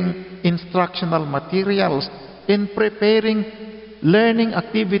preparing instructional materials, in preparing learning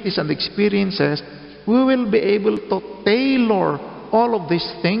activities and experiences, we will be able to tailor all of these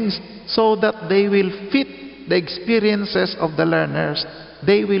things so that they will fit the experiences of the learners.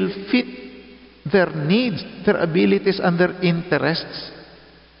 They will fit their needs, their abilities, and their interests.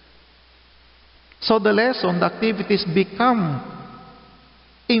 So the lesson, the activities become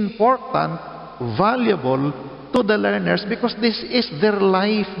important, valuable to the learners because this is their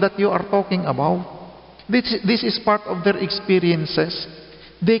life that you are talking about. This is part of their experiences.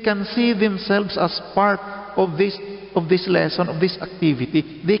 They can see themselves as part of this lesson, of this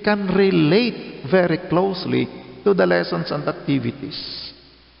activity. They can relate very closely to the lessons and activities.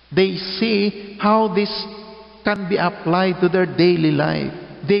 They see how this can be applied to their daily life.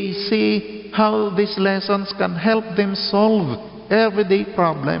 They see how these lessons can help them solve everyday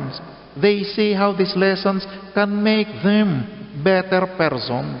problems. They see how these lessons can make them better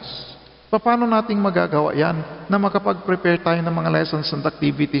persons. Paano nating magagawa yan na makapag-prepare tayo ng mga lessons and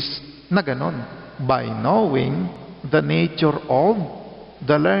activities na ganon? By knowing the nature of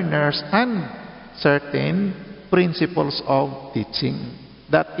the learners and certain principles of teaching.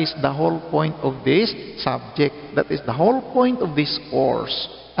 That is the whole point of this subject. That is the whole point of this course.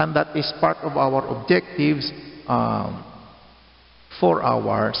 And that is part of our objectives for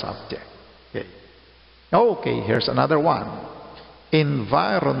our subject. Okay, here's another one.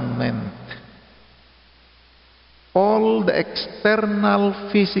 Environment. All the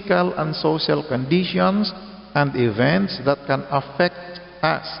external physical and social conditions and events that can affect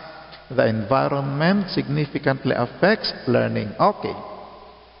us. The environment significantly affects learning. Okay.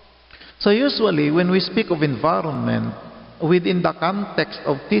 So usually when we speak of environment within the context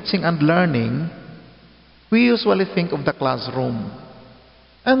of teaching and learning, we usually think of the classroom.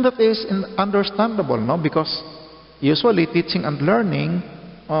 And that is understandable, no? Because usually teaching and learning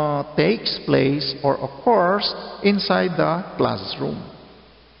takes place or occurs inside the classroom.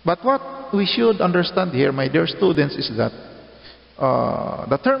 But what we should understand here, my dear students, is that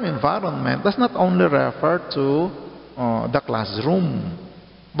the term environment does not only refer to the classroom,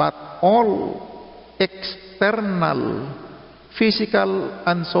 but all external physical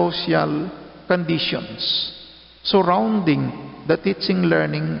and social conditions surrounding the teaching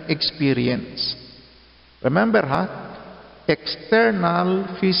learning experience. Remember,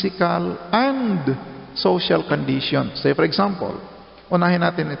 external, physical, and social conditions. Say for example, unahin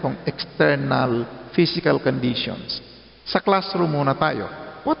natin itong external, physical conditions. Sa classroom muna tayo.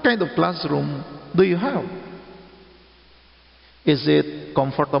 What kind of classroom do you have? Is it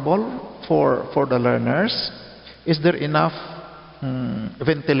comfortable for the learners? Is there enough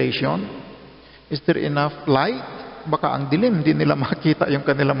ventilation? Is there enough light? Baka ang dilim, hindi nila makita yung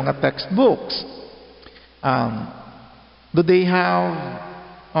kanilang mga textbooks. Do they have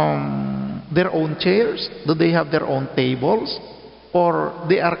their own chairs? Do they have their own tables? Or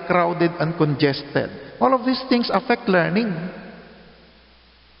they are crowded and congested? All of these things affect learning.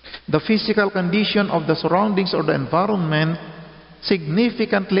 The physical condition of the surroundings or the environment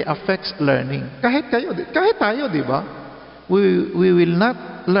significantly affects learning. Kahit tayo, di ba? We will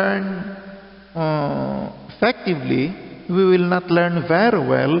not learn effectively, we will not learn very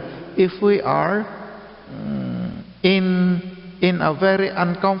well if we are in a very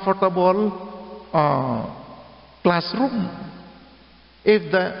uncomfortable classroom.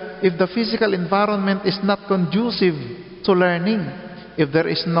 If the physical environment is not conducive to learning, if there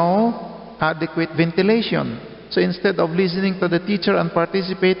is no adequate ventilation, so instead of listening to the teacher and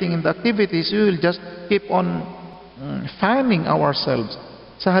participating in the activities, we will just keep on fanning ourselves.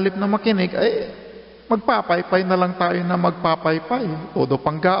 Sa halip na makinig, magpapaypay na lang tayo na magpapaypay. Todo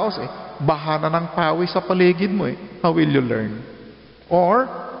panggaos baha na ng pawis sa paligid mo How will you learn? Or,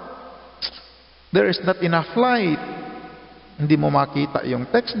 there is not enough light. Hindi mo makita yung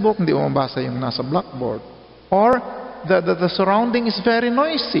textbook, hindi mo mabasa yung nasa blackboard. Or, the surrounding is very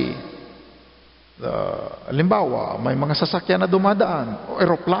noisy. Halimbawa, may mga sasakyan na dumadaan, o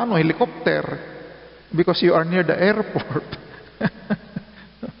eroplano, helicopter, because you are near the airport.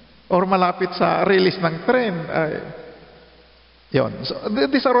 Or malapit sa release ng tren. Yun. So,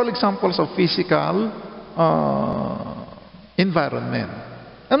 these are all examples of physical environment.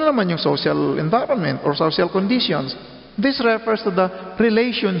 Ano naman yung social environment or social conditions? This refers to the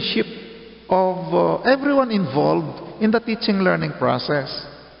relationship of everyone involved in the teaching learning process.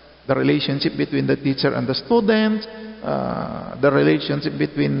 The relationship between the teacher and the student, the relationship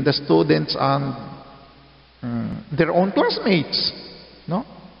between the students and their own classmates, no?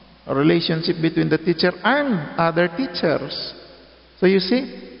 A relationship between the teacher and other teachers. So you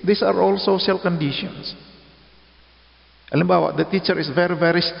see, these are all social conditions. Halimbawa, the teacher is very,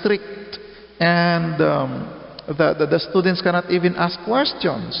 very strict and the students cannot even ask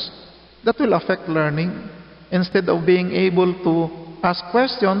questions. That will affect learning. Instead of being able to ask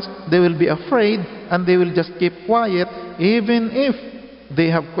questions, they will be afraid and they will just keep quiet even if they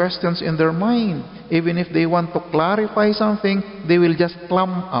have questions in their mind. Even if they want to clarify something, they will just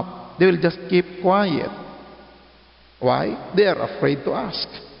clam up. They will just keep quiet. Why? They are afraid to ask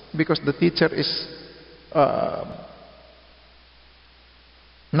because the teacher is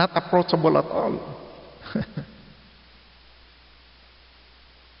not approachable at all.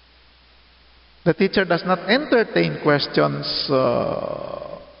 The teacher does not entertain questions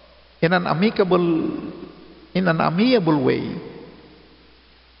in an amiable way.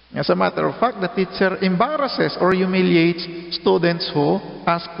 As a matter of fact, the teacher embarrasses or humiliates students who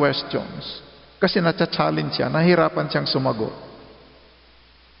ask questions. Kasi na-challenge siya, nahirapan siyang sumagot.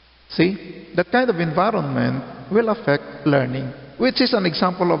 See? That kind of environment will affect learning, which is an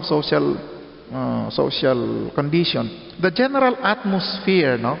example of social condition. The general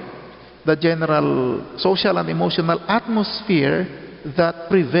atmosphere, no? The general social and emotional atmosphere that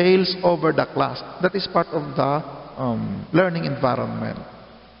prevails over the class. That is part of the learning environment.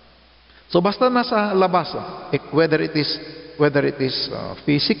 So basta nasa labas, whether it is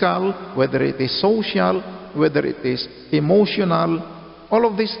physical, whether it is social, whether it is emotional, all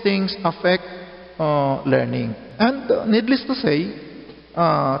of these things affect learning. And needless to say,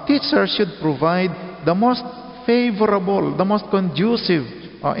 teachers should provide the most favorable, the most conducive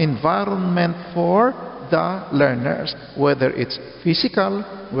environment for the learners, whether it's physical,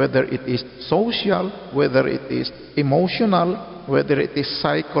 whether it is social, whether it is emotional, whether it is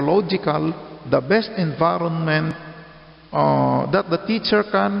psychological. The best environment that the teacher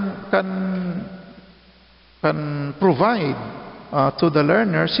can provide to the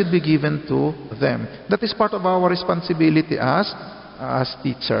learners should be given to them. That is part of our responsibility as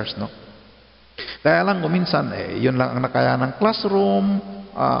teachers, no? Kaya lang minsan yun lang ang nakaya ng classroom,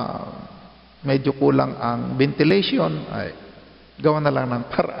 medyo kulang ang ventilation, ay gawa na lang ng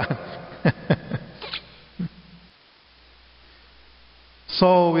paraan.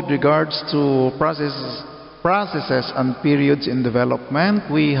 So with regards to processes and periods in development,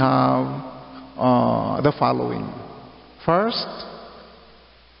 we have the following. First,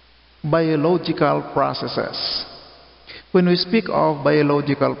 biological processes. When we speak of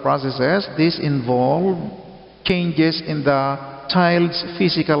biological processes, these involve changes in the child's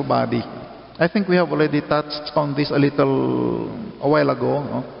physical body. I think we have already touched on this a while ago.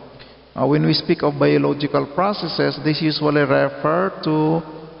 No? When we speak of biological processes, this usually refer to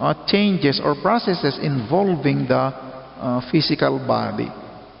changes or processes involving the physical body.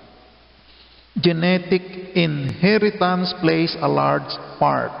 Genetic inheritance plays a large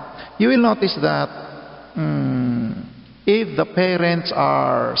part. You will notice that if the parents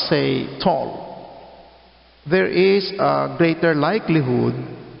are, say, tall, there is a greater likelihood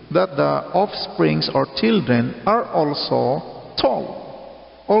that the offsprings or children are also tall.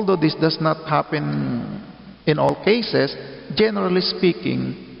 Although this does not happen in all cases, generally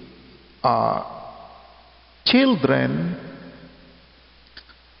speaking, children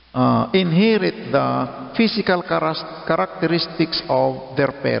inherit the physical characteristics of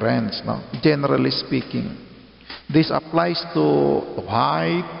their parents, no? Generally speaking. This applies to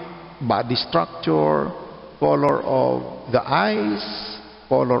height, body structure, color of the eyes,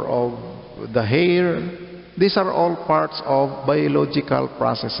 color of the hair. These are all parts of biological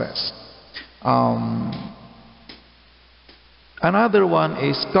processes. Another one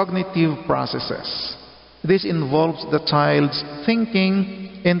is cognitive processes. This involves the child's thinking,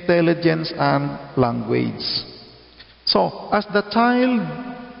 intelligence, and language. So, as the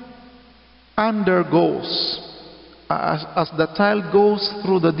child goes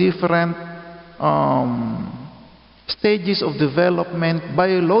through the different stages of development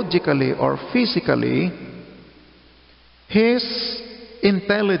biologically or physically, his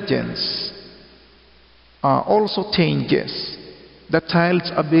intelligence also changes. The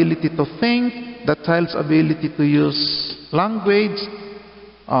child's ability to think, the child's ability to use language,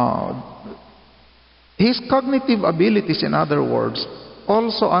 his cognitive abilities, in other words,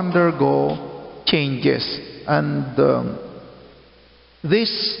 also undergo changes. And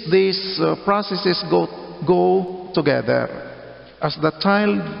these processes go together. As the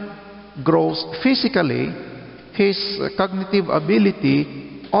child grows physically, his cognitive ability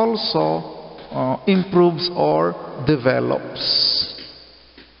also improves or develops.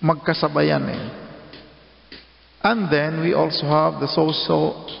 Magkasabayan eh. And then we also have the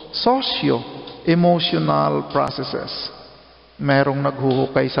socio-emotional processes. Merong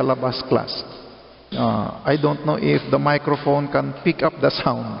naghuhukay sa labas class. I don't know if the microphone can pick up the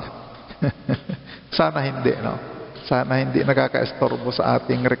sound. Sana hindi, no? Sana hindi nakaka-estorbo sa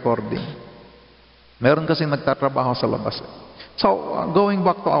ating recording. Meron kasi nagtatrabaho sa labas. So, going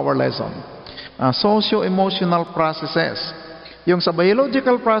back to our lesson. Socio-emotional processes. Yung sa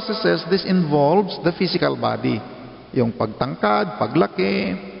biological processes, this involves the physical body. Yung pagtangkad,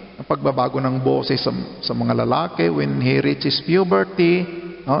 paglaki, pagbabago ng boses sa mga lalaki when he reaches puberty,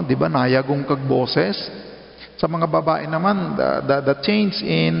 no? Di ba, nayagong kag boses. Sa mga babae naman, the change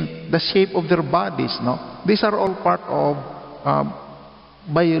in the shape of their bodies, no? These are all part of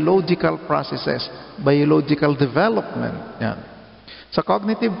biological processes, biological development. Yan. Sa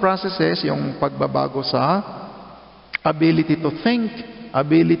cognitive processes, yung pagbabago sa ability to think,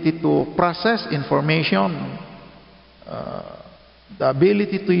 ability to process information, the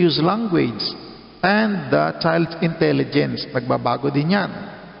ability to use language, and the child's intelligence. Nagbabago din yan.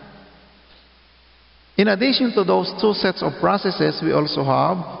 In addition to those two sets of processes, we also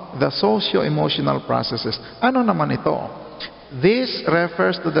have the socio-emotional processes. Ano naman ito? This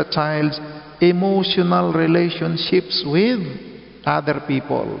refers to the child's emotional relationships with other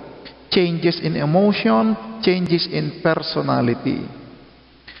people. Changes in emotion, changes in personality.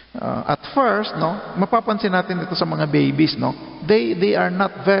 At first, no, mapapansin natin ito sa mga babies, no, they are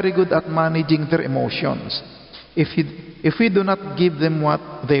not very good at managing their emotions. If we do not give them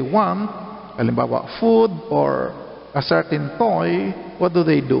what they want, halimbawa food or a certain toy, what do?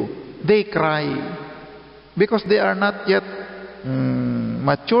 They cry because they are not yet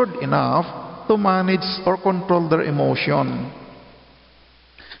matured enough to manage or control their emotion.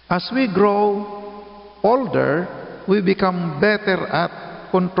 As we grow older, we become better at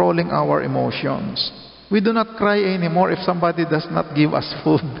controlling our emotions. We do not cry anymore if somebody does not give us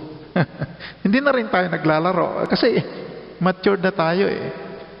food. Hindi na rin tayo naglalaro kasi matured na tayo eh.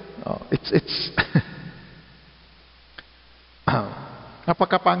 It's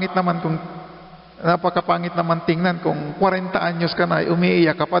napakapangit naman tingnan kung 40 anyos ka na,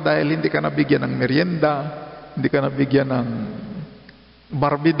 umiiyak ka pa dahil hindi ka nabigyan ng merienda, hindi ka nabigyan ng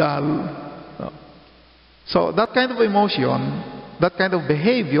barbidal. So that kind of emotion, that kind of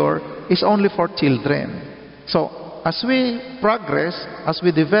behavior is only for children. So as we progress, as we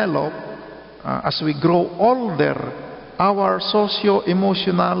develop, as we grow older, our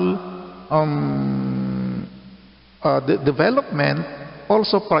socio-emotional development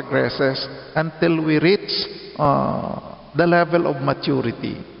also progresses until we reach the level of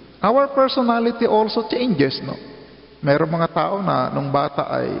maturity. Our personality also changes, no? Mayroong mga tao na nung bata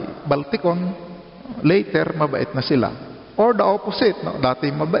ay baltikon, later mabait na sila. Or the opposite, no?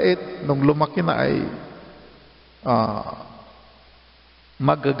 Dati mabait, nung lumaki na ay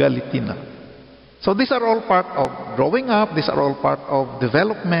magagalitin na. So these are all part of growing up, these are all part of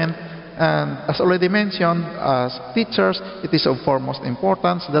development, and as already mentioned, as teachers, it is of foremost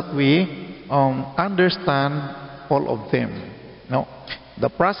importance that we understand all of them. No? The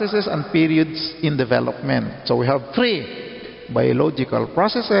processes and periods in development. So we have 3: biological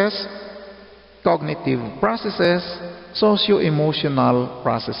processes, cognitive processes, socio-emotional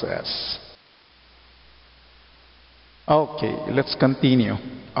processes. Okay, let's continue.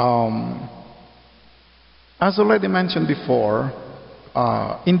 As already mentioned before,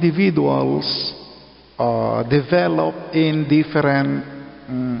 individuals develop in different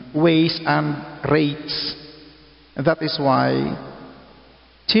ways and rates. That is why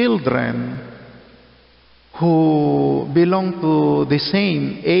children who belong to the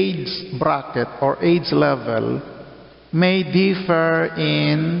same age bracket or age level may differ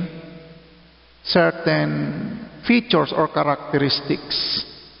in certain features or characteristics.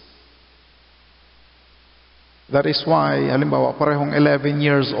 That is why, halimbawa, parehong 11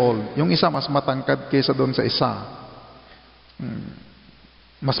 years old, yung isa mas matangkad kaysa doon sa isa.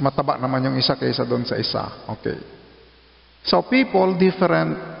 Mas mataba naman yung isa kaysa doon sa isa. Okay. So people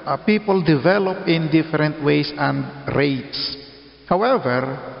develop in different ways and rates.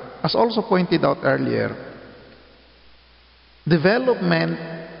 However, as also pointed out earlier, development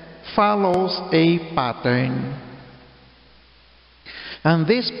follows a pattern. And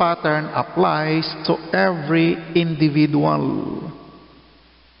this pattern applies to every individual.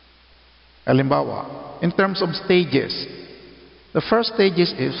 Halimbawa, in terms of stages, the first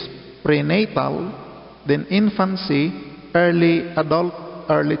stages is prenatal, then infancy, early adult,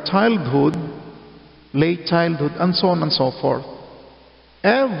 early childhood, late childhood, and so on and so forth.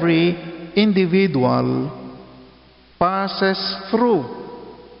 Every individual passes through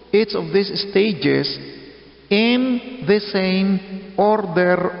each of these stages in the same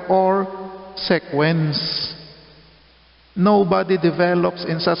order or sequence. Nobody develops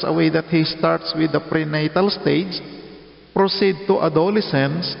in such a way that he starts with the prenatal stage, proceed to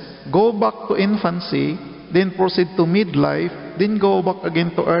adolescence, go back to infancy, then proceed to midlife, then go back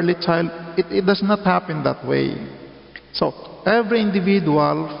again to early child. It does not happen that way. So every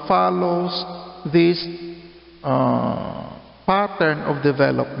individual follows this pattern of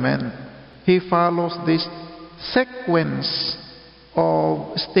development. He follows this sequence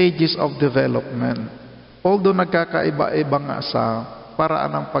of stages of development. Although nagkakaiba-iba nga sa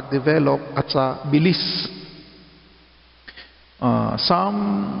paraan ng pag-develop at sa bilis. Some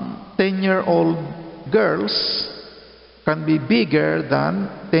 10-year-old girls can be bigger than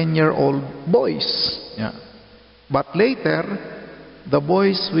 10-year-old boys. Yeah. But later, the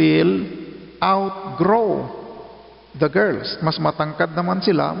boys will outgrow the girls. Mas matangkad naman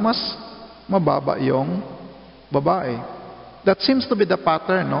sila, mas mababa yung babae. That seems to be the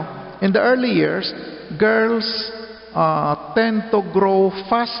pattern, no? In the early years, girls tend to grow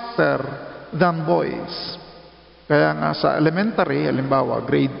faster than boys. Kaya nga sa elementary, halimbawa,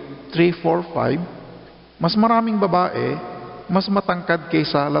 grade 3, 4, 5, mas maraming babae, mas matangkad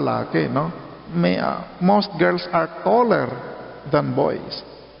kaysa lalaki, no? Most girls are taller than boys.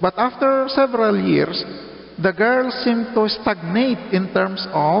 But after several years, the girls seem to stagnate in terms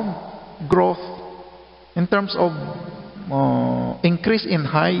of growth, in terms of increase in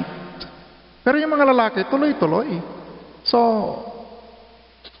height. Pero yung mga lalaki, tuloy-tuloy. So,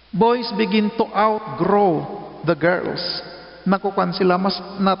 boys begin to outgrow the girls. Nakukuan sila,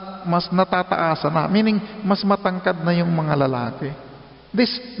 mas natataasan na. Meaning, mas matangkad na yung mga lalaki.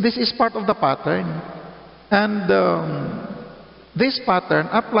 This is part of the pattern. And this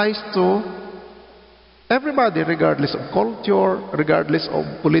pattern applies to everybody, regardless of culture, regardless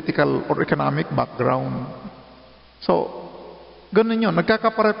of political or economic background. So, ganun yun.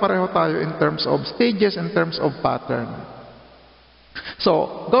 Nagkakapare-pareho tayo in terms of stages, in terms of pattern.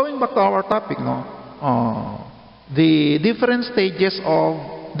 So, going back to our topic, no? The different stages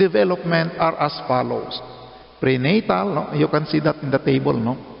of development are as follows. Prenatal, no? You can see that in the table,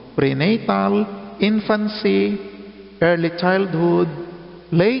 no? Prenatal, infancy, early childhood,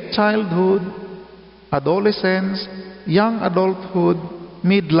 late childhood, adolescence, young adulthood,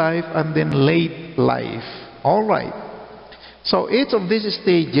 midlife, and then late life. All right. So each of these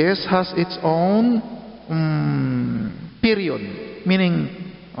stages has its own period, meaning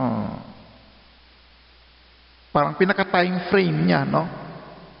parang pinaka-time frame niya, no?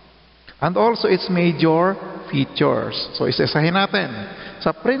 And also its major features. So isa-isahin natin.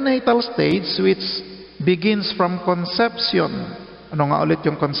 Sa prenatal stage, which begins from conception. Ano nga ulit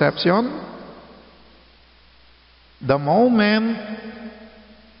yung conception? The moment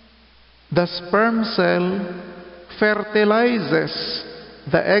the sperm cell fertilizes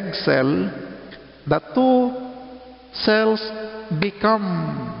the egg cell, the two cells become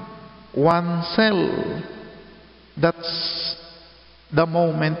one cell. That's the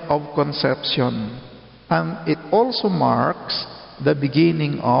moment of conception. And it also marks the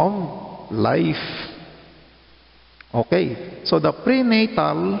beginning of life. Okay, so the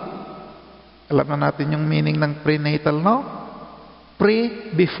prenatal, alam na natin yung meaning ng prenatal, no?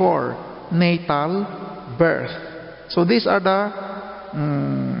 Pre, before, natal, birth. So these are the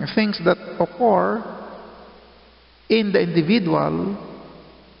things that occur in the individual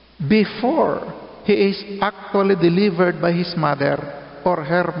before he is actually delivered by his mother or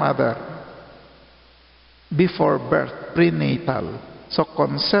her mother. Before birth, prenatal. So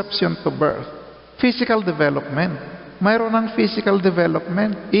conception to birth. Physical development. Mayroon ng physical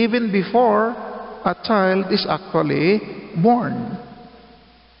development even before a child is actually born.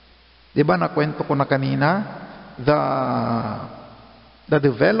 Diba nakwento ko na kanina? The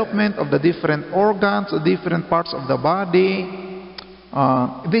development of the different organs, the different parts of the body,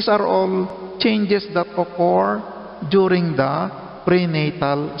 these are all changes that occur during the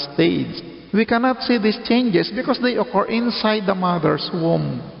prenatal stage. We cannot see these changes because they occur inside the mother's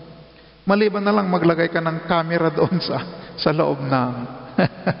womb. Maliban na lang maglagay ka ng camera doon sa loob ng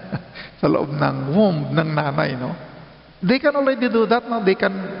sa loob ng womb ng nanay, no? They can already do that now. They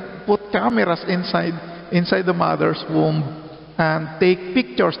can put cameras inside the mother's womb and take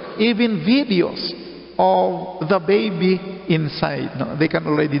pictures, even videos of the baby inside. No? They can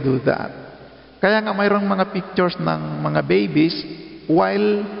already do that. Kaya nga mayroong mga pictures ng mga babies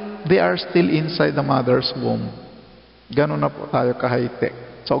while they are still inside the mother's womb. Ganun na po tayo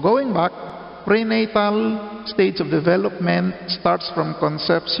ka-high-tech. So going back, prenatal stage of development starts from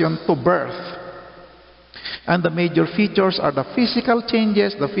conception to birth. And the major features are the physical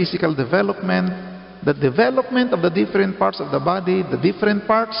changes, the physical development, the development of the different parts of the body, the different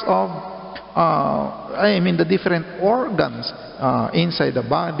parts of the different organs inside the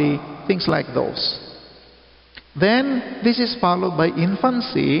body, things like those. Then, this is followed by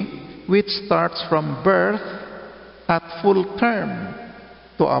infancy, which starts from birth at full term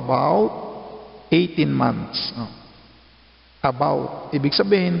to about 18 months. About, ibig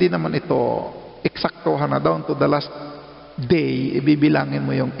sabihin, hindi naman ito eksaktuhan na down to the last day, ibibilangin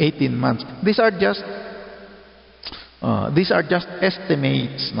mo yung 18 months. These are just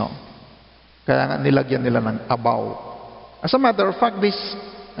estimates, no? Kaya nga nilagyan nila ng about. As a matter of fact, this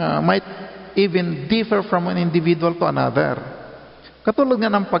might even differ from an individual to another. Katulad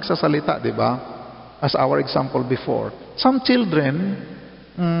nga ng pagsasalita, di ba? As our example before. Some children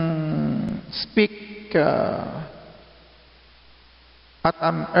speak at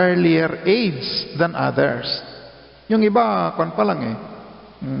an earlier age than others. Yung iba, kung pa lang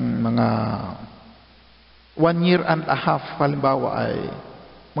mga 1 year and a half, halimbawa ay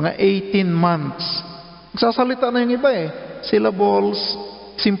mga 18 months. Nagsasalita na yung iba syllables,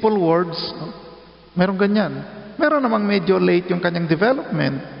 simple words. Meron ganyan. Meron namang medyo late yung kanyang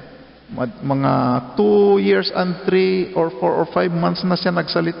development. Mga 2 years and 3 or 4 or 5 months na siya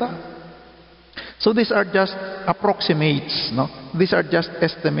nagsalita. So these are just approximates, no? These are just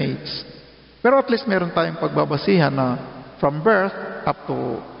estimates. Pero at least meron tayong pagbabasihan na from birth up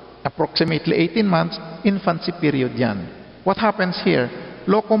to approximately 18 months, infancy period yan. What happens here?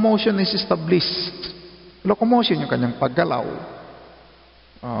 Locomotion is established. Locomotion, yung kanyang paggalaw.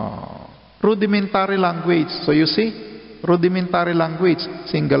 Rudimentary language. So you see, rudimentary language,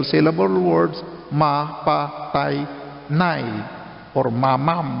 single syllable words, ma, pa, tay, nay, or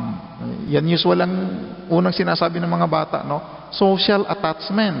mamam. Yan usual ang unang sinasabi ng mga bata, no? Social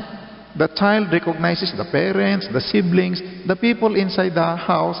attachment. The child recognizes the parents, the siblings, the people inside the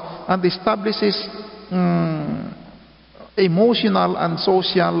house, and establishes emotional and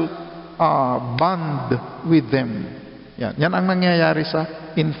social bond with them. Yan ang nangyayari sa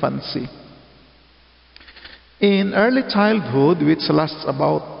infancy. In early childhood, which lasts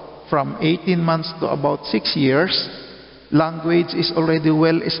about from 18 months to about 6 years, language is already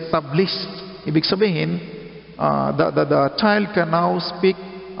well established. Ibig sabihin, the child can now speak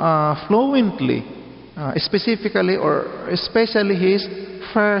fluently, specifically or especially his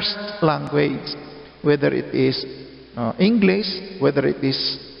first language, whether it is English, whether it is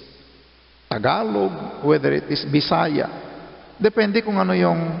Tagalog, whether it is Bisaya. Depende kung ano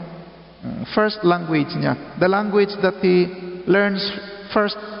yung first language niya. The language that he learns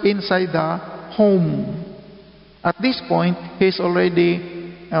first inside the home. At this point, he is already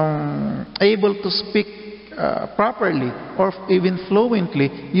able to speak properly or even fluently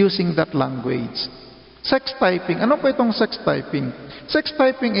using that language. Sex typing. Ano po itong sex typing? Sex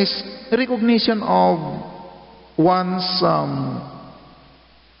typing is recognition of one's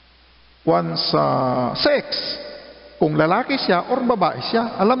sex. Kung lalaki siya or babae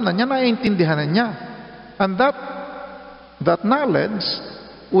siya, alam na niya, naiintindihan na niya. And that knowledge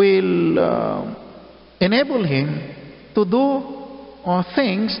will enable him to do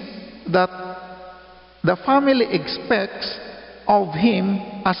things that the family expects of him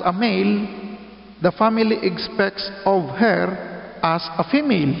as a male, the family expects of her as a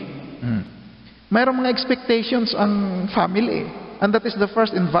female. Mayroong mga expectations ang family, and that is the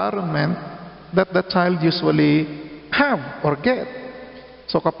first environment that the child usually have or get.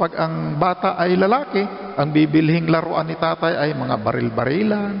 So kapag ang bata ay lalaki, ang bibilhing laruan ni tatay ay mga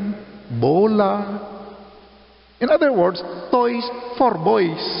baril-barilan, bola. In other words, toys for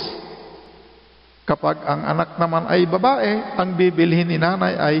boys. Kapag ang anak naman ay babae, ang bibilhin ni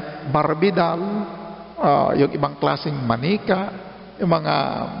nanay ay Barbie doll, yung ibang klaseng manika, yung mga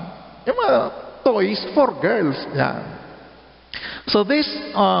toys for girls. Yan. So these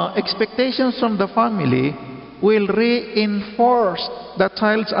expectations from the family will reinforce the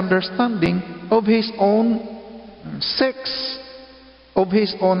child's understanding of his own sex, of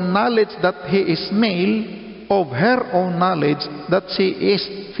his own knowledge that he is male, of her own knowledge that she is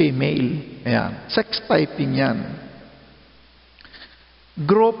female. Ayan. Sex typing yan.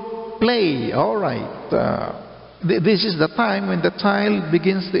 Group play. Alright. This is the time when the child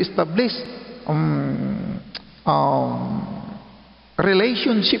begins to establish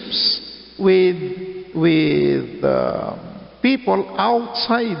relationships with people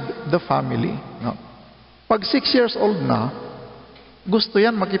outside the family. No? Pag 6 years old na, gusto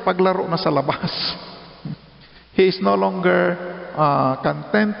yan makipaglaro na sa labas. He is no longer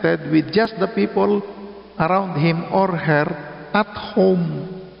contented with just the people around him or her at home.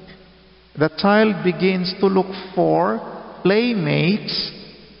 The child begins to look for playmates.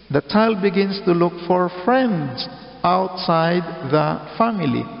 The child begins to look for friends outside the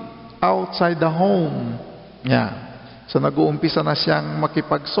family. outside the home. Yan. So nag-uumpisa na siyang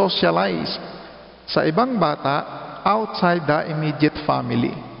makipag-socialize sa ibang bata outside the immediate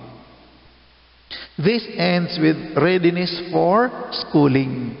family. This ends with readiness for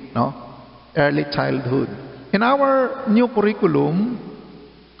schooling, no? Early childhood. In our new curriculum,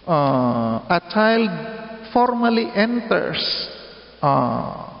 a child formally enters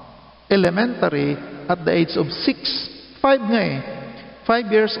elementary at the age of 6. 5 nga eh.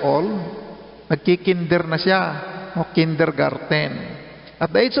 5 years old, nagkikinder na siya, o kindergarten.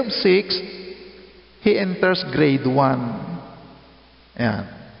 At the age of 6, he enters grade 1. Ayan.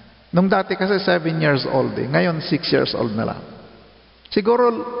 Nung dati kasi 7 years old eh. Ngayon 6 years old na lang.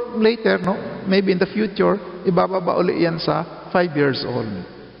 Siguro later, no, maybe in the future, ibababa uli yan sa 5 years old.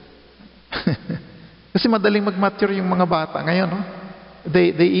 Kasi madaling mag-mature yung mga bata ngayon, no?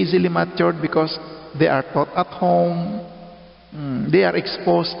 They easily matured because they are taught at home. They are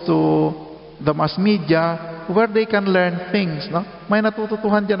exposed to the mass media where they can learn things, no? May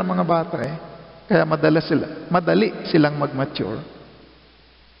natututuhan diyan ng mga bata eh. Kaya madali silang mag-mature.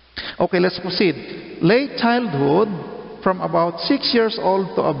 Okay, let's proceed. Late childhood, from about 6 years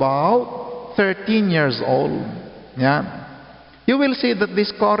old to about 13 years old. Yan. You will see that this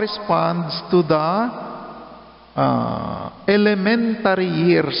corresponds to the elementary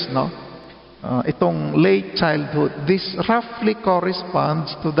years, no? Itong late childhood. This roughly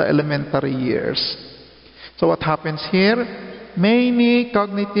corresponds to the elementary years. So what happens here? Many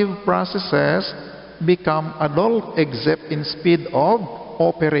cognitive processes become adult except in speed of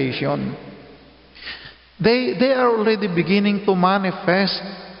operation. They are already beginning to manifest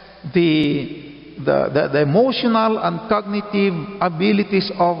the emotional and cognitive abilities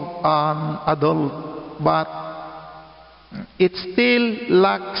of an adult, but it still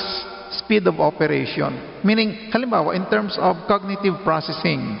lacks speed of operation. Meaning, halimbawa, in terms of cognitive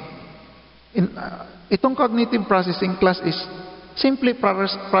processing, itong cognitive processing class is simply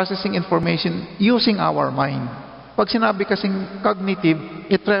processing information using our mind. Pag sinabi kasing cognitive,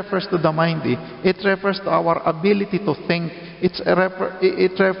 it refers to the mind. It refers to our ability to think. It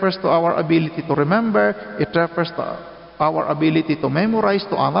refers to our ability to remember. It refers to our ability to memorize,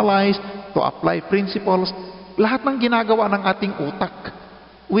 to analyze, to apply principles. Lahat ng ginagawa ng ating utak,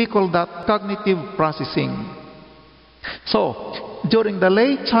 we call that cognitive processing. So, during the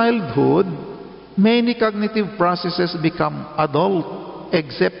late childhood, many cognitive processes become adult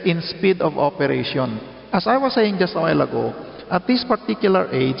except in speed of operation. As I was saying just a while ago, at this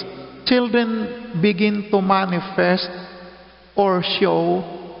particular age, children begin to manifest or show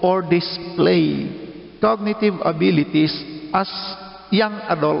or display cognitive abilities as young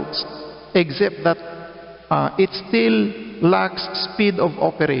adults, except that it still lacks speed of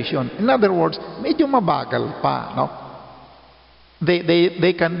operation. In other words, medyo mabagal pa, no?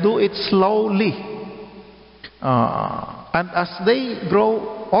 They can do it slowly. And as they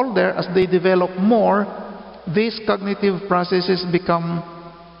grow older, as they develop more, these cognitive processes become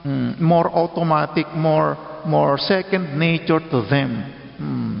more automatic, more second nature to them.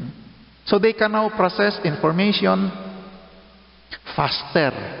 So they can now process information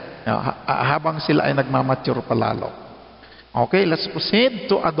faster habang sila ay nagmamature palalo. Okay, let's proceed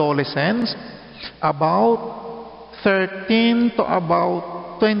to adolescence, about 13 to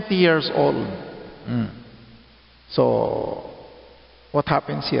about 20 years old. So, what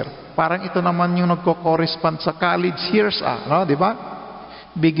happens here? Parang ito naman yung nagko-correspond sa college years, no? Di ba?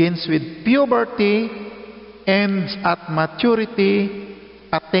 Begins with puberty, ends at maturity,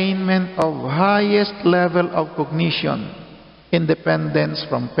 attainment of highest level of cognition, independence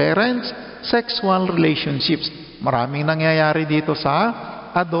from parents, sexual relationships. Maraming nangyayari dito sa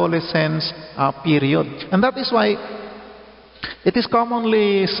adolescence period. And that is why it is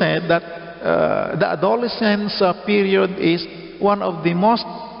commonly said that the adolescence period is one of the most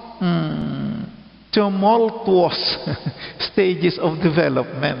tumultuous stages of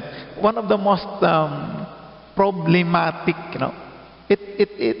development. One of the most problematic,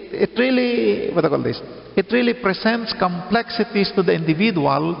 It really, what I call this? It really presents complexities to the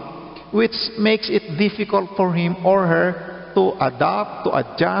individual, which makes it difficult for him or her to adapt, to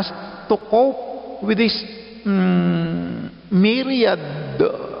adjust, to cope with these myriad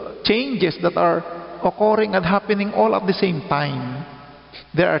changes that are occurring and happening all at the same time.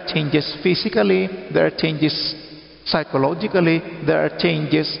 There are changes physically, there are changes psychologically, there are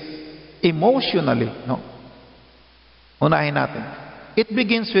changes emotionally. No? Unahin natin. It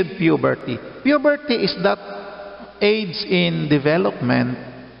begins with puberty. Puberty is that age in development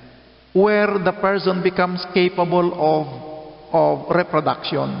where the person becomes capable of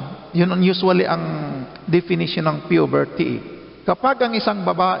reproduction. Yun usually ang definition ng puberty. Kapag ang isang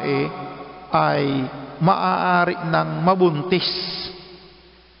babae ay maaari ng mabuntis,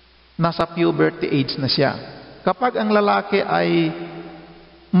 nasa puberty age na siya. Kapag ang lalaki ay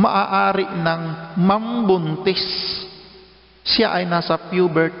maaari ng mambuntis, siya ay nasa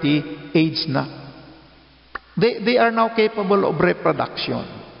puberty age na. They are now capable of reproduction.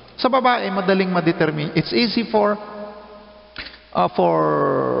 Sa babae, madaling ma-determine. It's easy for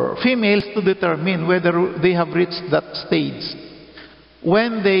females to determine whether they have reached that stage.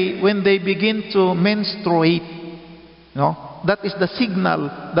 When they begin to menstruate, no? That is the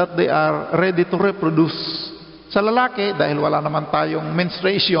signal that they are ready to reproduce. Sa lalaki, dahil wala naman tayong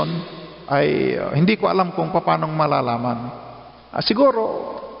menstruation, ay hindi ko alam kung paano malalaman.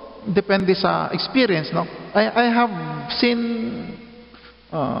 Siguro, depende sa experience, no? I have seen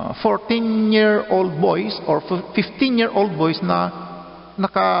 14-year-old boys or 15-year-old boys na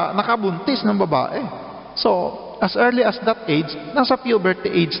nakabuntis ng babae. So, as early as that age, nasa puberty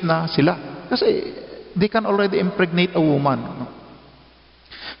age na sila. Kasi they can already impregnate a woman. No?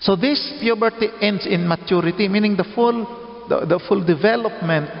 So this puberty ends in maturity, meaning the full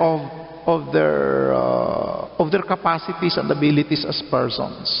development of their capacities and abilities as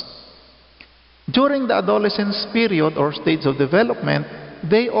persons. During the adolescence period or stage of development,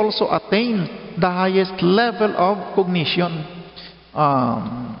 they also attain the highest level of cognition.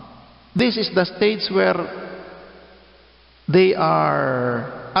 This is the stage where they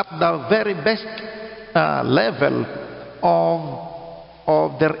are at the very best level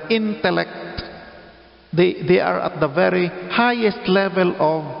of their intellect. They are at the very highest level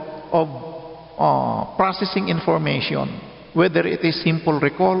of processing information, whether it is simple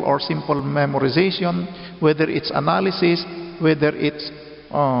recall or simple memorization, whether it's analysis, whether it's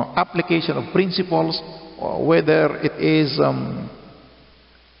application of principles, whether it is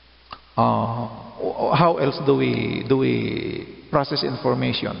how else do we process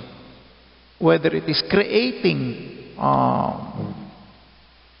information, whether it is creating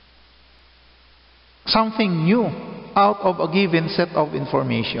something new out of a given set of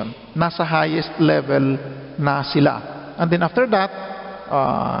information. Nasa highest level na sila. And then after that,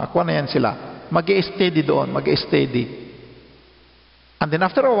 kung ano yan sila, mag-i-steady doon, mag-i-steady. And then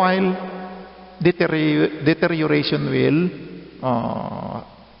after a while, deterioration will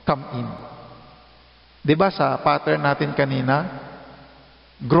come in. Diba sa pattern natin kanina?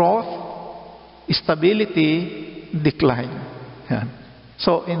 Growth, stability, decline. Yan.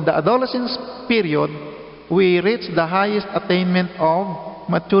 So in the adolescence period, we reach the highest attainment of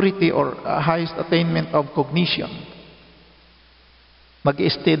maturity or highest attainment of cognition.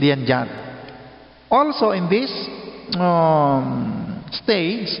 Mag-i-steady yan dyan. Also in this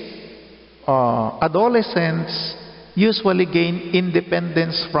stage, adolescents usually gain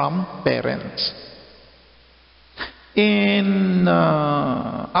independence from parents. In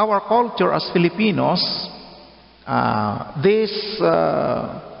our culture as Filipinos, this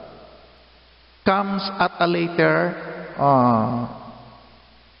comes at a later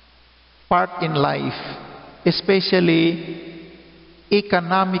part in life, especially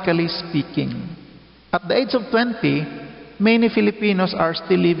economically speaking. At the age of 20, many Filipinos are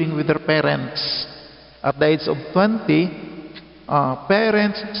still living with their parents. At the age of 20,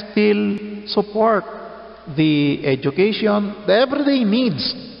 parents still support the education, the everyday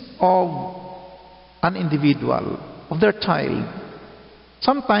needs of an individual, of their child.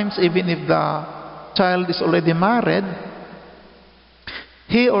 Sometimes even if the child is already married,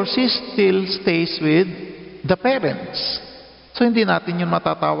 he or she still stays with the parents. So hindi natin yun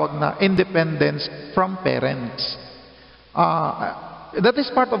matatawag na independence from parents. That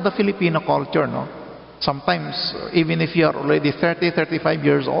is part of the Filipino culture, no? Sometimes, even if you are already 30, 35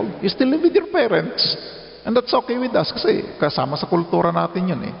 years old, you still live with your parents. And that's okay with us kasi kasama sa kultura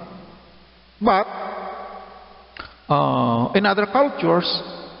natin yun eh. But, in other cultures,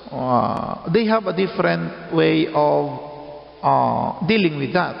 they have a different way of dealing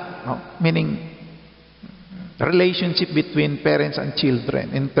with that. No? Meaning, relationship between parents and children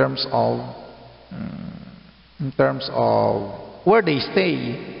in terms of where they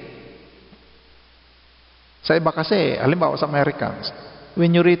stay. Sa iba kasi, halimbawa sa Americans,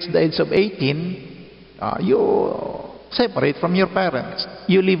 when you reach the age of 18, you separate from your parents.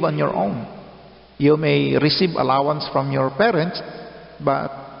 You live on your own. You may receive allowance from your parents,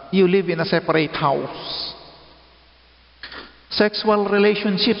 but you live in a separate house. Sexual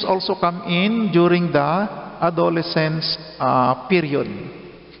relationships also come in during the adolescence period.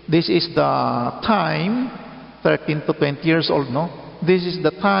 This is the time, 13 to 20 years old, no? This is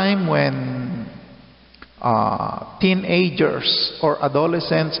the time when teenagers or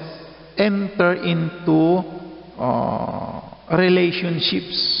adolescents enter into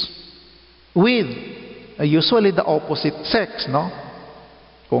relationships with usually the opposite sex, no?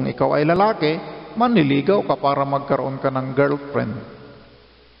 Kung ikaw ay lalaki, manliligaw ka para magkaroon ka ng girlfriend.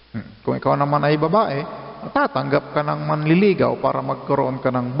 Kung ikaw naman ay babae, tatanggap ka ng manliligaw para magkaroon ka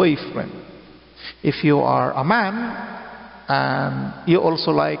ng boyfriend. If you are a man and you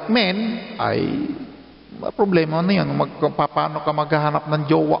also like men, ay problema na yun. Paano ka maghahanap ng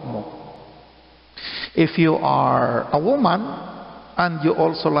jowa mo? If you are a woman and you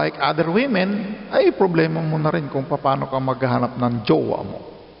also like other women, ay problema mo na rin kung paano ka maghahanap ng jowa mo.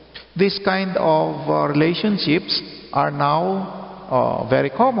 This kind of relationships are now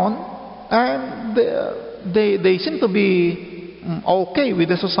very common, and they seem to be okay with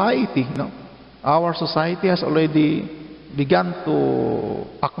the society. No? Our society has already begun to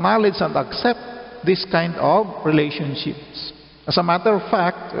acknowledge and accept this kind of relationships. As a matter of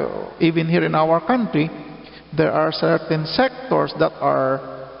fact, even here in our country, there are certain sectors that are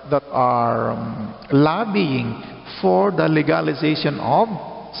lobbying for the legalization of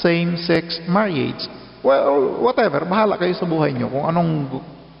same-sex marriage. Well, whatever, bahala kayo sa buhay nyo kung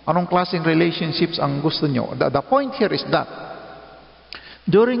anong klaseng relationships ang gusto nyo. The point here is that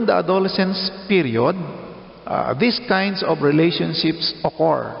during the adolescence period, these kinds of relationships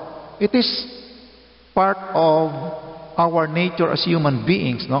occur. It is part of our nature as human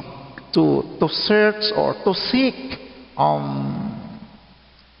beings, no? To search or to seek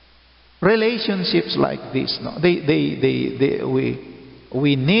relationships like this. No?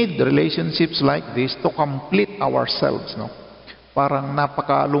 We need relationships like this to complete ourselves. No? Parang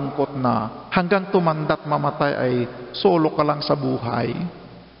napakalungkot na hanggang tumanda't mamatay ay solo ka lang sa buhay.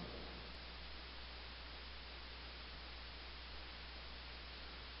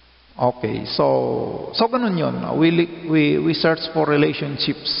 Okay, so ganun yun. We search for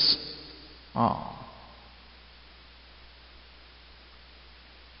relationships.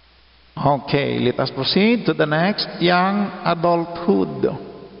 Okay, let us proceed to the next. Young adulthood.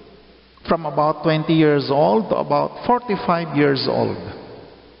 From about 20 years old to about 45 years old.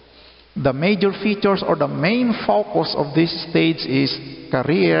 The major features or the main focus of this stage is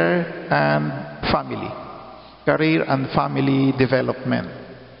career and family. Career and family development.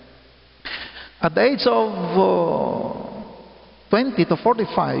 At the age of 20 to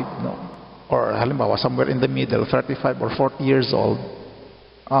 45, no, or halimbawa somewhere in the middle, 35 or 40 years old,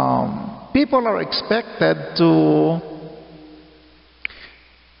 people are expected to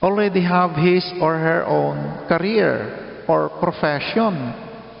already have his or her own career or profession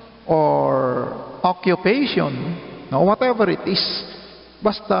or occupation, no, whatever it is.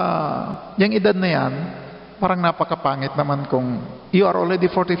 Basta yung edad na yan, parang napakapangit naman kung you are already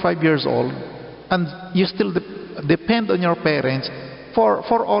 45 years old and you still depend on your parents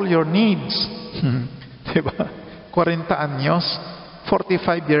for all your needs. Diba? 40 anyos,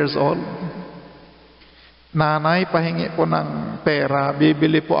 45 years old. Nanay, pahingi po ng pera,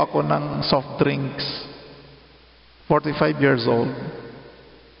 bibili po ako ng soft drinks. 45 years old.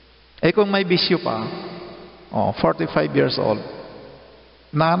 Eh kung may bisyo pa, 45 years old.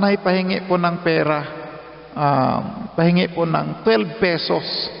 Nanay, pahingi po ng pera, pahingi po ng 12 pesos.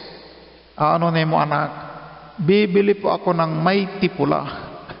 Ano na mo anak? Bibili po ako ng may tipula.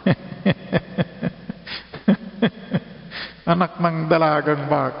 Anak ng dalagang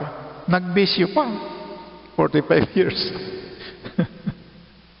baka. Nagbisyo pa. 45 years.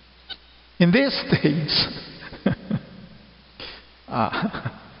 In this stage,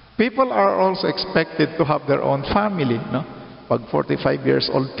 people are also expected to have their own family. No? Pag 45 years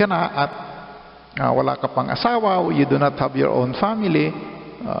old ka na at wala ka pang asawa, you do not have your own family,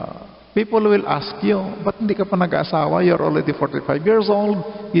 people will ask you, ba't hindi ka pa nag-asawa? You're already 45 years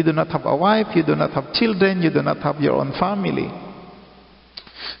old, you do not have a wife, you do not have children, you do not have your own family.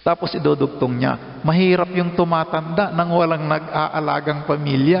 Tapos idudugtong niya, mahirap yung tumatanda nang walang nag-aalagang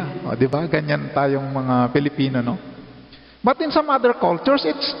pamilya. O, diba? Ganyan tayong mga Pilipino, no? But in some other cultures,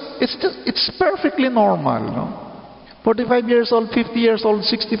 it's perfectly normal, no? 45 years old, 50 years old,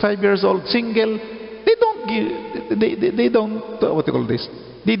 65 years old, single, they don't, what do you call this?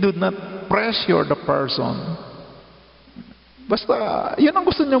 They do not pressure the person. Basta, yun ang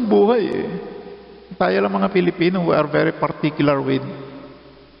gusto niyang buhay eh. Tayo lang mga Pilipino, we are very particular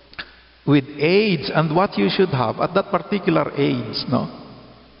with age and what you should have at that particular age, no?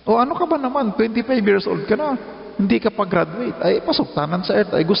 O ano ka ba naman, 25 years old ka na, hindi ka pa graduate, ay pasuktanan sa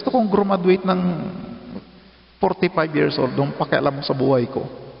earth, ay gusto kong graduate ng 45 years old, nung pakialam mo sa buhay ko.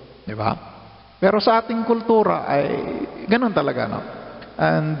 Di ba? Pero sa ating kultura ay ganun talaga, no?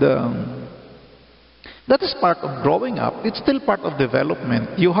 And that is part of growing up. It's still part of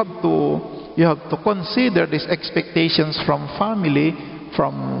development. You have to You have to consider these expectations from family,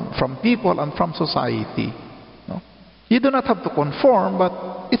 from people, and from society. No? You do not have to conform,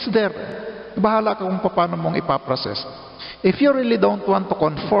 but it's there. Bahala ka kung paano mong ipaprocess. If you really don't want to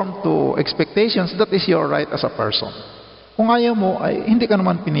conform to expectations, that is your right as a person. Kung ayaw mo, ay hindi ka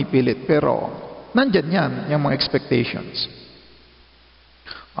naman pinipilit, pero nandyan yan, yung mga expectations.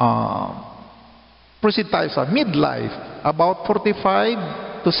 Proceed tayo sa midlife. About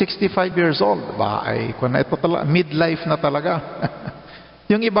 45 to 65 years old. Ay, kung ito talaga, midlife na talaga.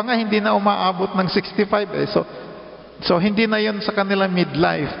 Yung iba nga, hindi na umaabot ng 65. So hindi na yun sa kanila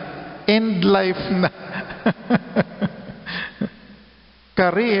midlife. End life na.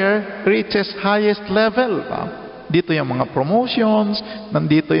 Career reaches highest level. Dito yung mga promotions,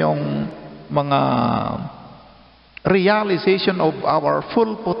 nandito yung mga realization of our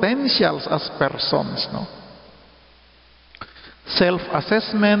full potentials as persons. No?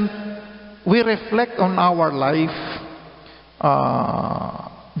 Self-assessment, we reflect on our life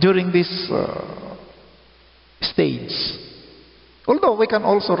during this stage. Although we can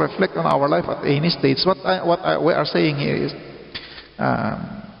also reflect on our life at any stage, we are saying here is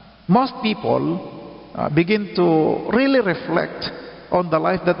most people begin to really reflect on the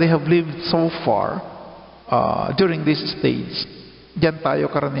life that they have lived so far during this stage. Diyan tayo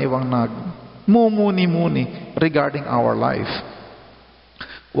karaniwang nagmumuni-muni regarding our life.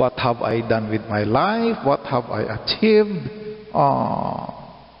 What have I done with my life? What have I achieved?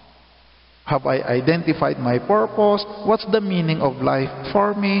 Have I identified my purpose? What's the meaning of life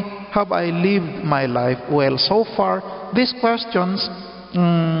for me? Have I lived my life well so far? These questions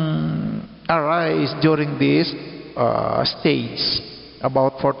arise during this stage,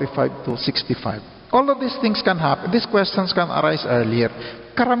 about 45 to 65. All of these things can happen. These questions can arise earlier.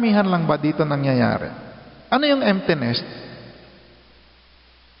 Karamihan lang ba dito nangyayari? Ano yung empty nest?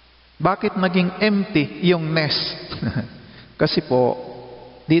 Bakit naging empty yung nest? Kasi po,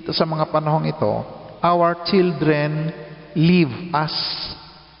 dito sa mga panahong ito, our children leave us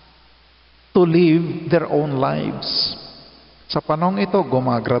to live their own lives. Sa panahong ito,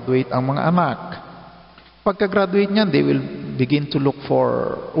 gumagraduate ang mga anak. Pagka-graduate niyan, they will begin to look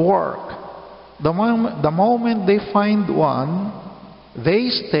for work. The moment they find one,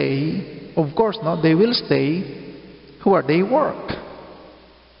 they stay. Of course, no, they will stay where they work.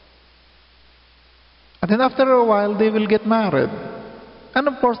 And then after a while, they will get married. And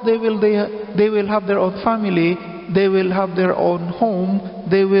of course, they will have their own family. They will have their own home.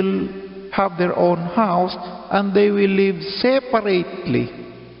 They will have their own house. And they will live separately.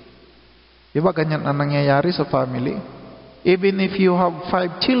 Diba ganyan ang nangyayari sa family? Even if you have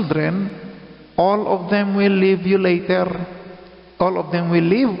 5 children, all of them will leave you later. All of them will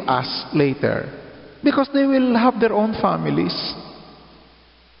leave us later. Because they will have their own families.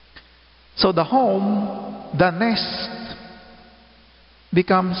 So the home, the nest,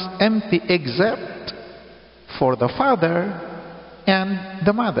 becomes empty except for the father and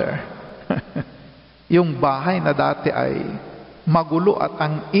the mother. Yung bahay na dati ay magulo at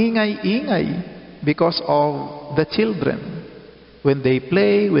ang ingay-ingay because of the children. When they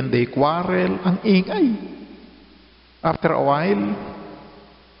play, when they quarrel, ang ingay. After a while,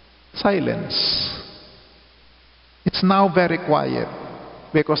 silence. It's now very quiet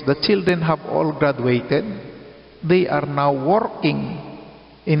because the children have all graduated. They are now working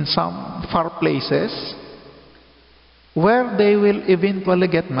in some far places where they will eventually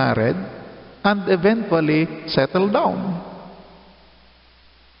get married and eventually settle down.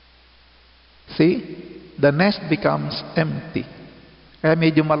 See? The nest becomes empty. Kaya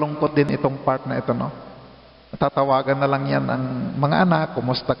medyo malungkot din itong part na ito, no? Tatawagan na lang yan ng mga anak,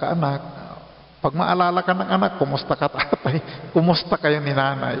 kumusta ka anak? Pag maalala ka ng anak, kumusta ka tatay? Kumusta kayo ni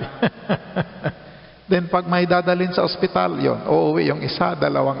nanay? Then pag may dadalhin sa ospital, yon, uuwi yung isa, 2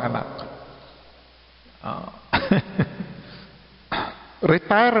 anak.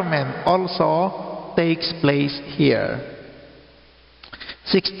 Retirement also takes place here.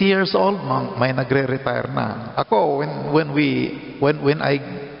 60 years old, may nagre-retire na. Ako, when I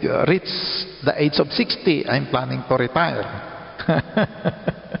reach the age of 60, I'm planning to retire.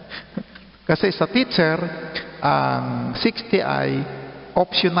 Kasi sa teacher, ang 60 ay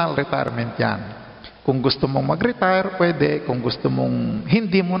optional retirement yan. Kung gusto mong mag-retire, pwede. Kung gusto mong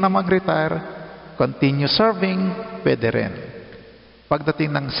hindi mo na mag-retire, continue serving, pwede rin.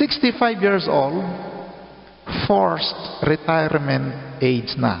 Pagdating ng 65 years old, forced retirement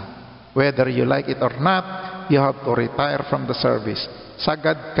age na. Whether you like it or not, you have to retire from the service.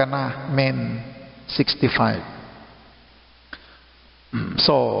 Sagad ka na, men, 65.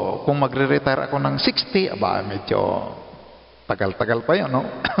 So, kung magre-retire ako ng 60, aba, medyo tagal-tagal pa yun, no?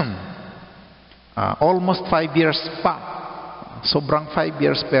 Almost 5 years pa. Sobrang 5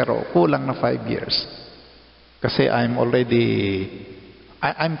 years pero kulang na 5 years. Kasi I'm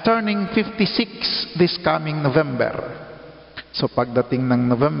turning 56 this coming November. So pagdating ng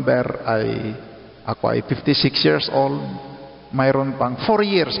November ako ay 56 years old. Mayroon pang 4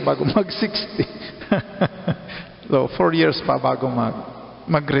 years bago mag-60. So 4 years pa bago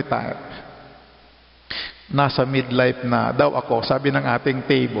mag-retire. Nasa midlife na daw ako, sabi ng ating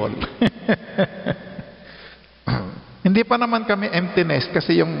table. Hindi pa naman kami empty nest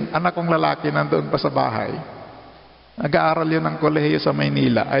kasi yung anak kong lalaki nandoon pa sa bahay. Nag-aaral yun ng kolehiyo sa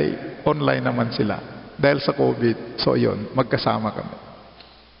Maynila, ay online naman sila dahil sa COVID. So yun, magkasama kami.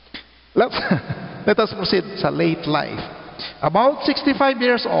 Let us proceed sa late life. About 65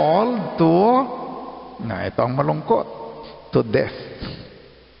 years old to, ito ang malungkot, to death.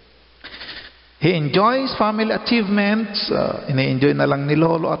 He enjoys family achievements. Ini-enjoy na lang ni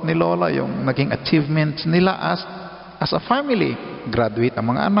lolo at ni lola yung naging achievements nila as a family. Graduate ang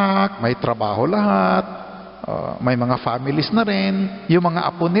mga anak, may trabaho lahat, may mga families na rin, yung mga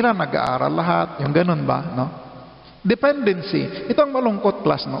apo nila nag-aaral lahat, yung ganun ba, no? Dependency. Ito ang malungkot,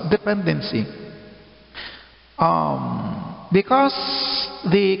 class, no? Dependency. Because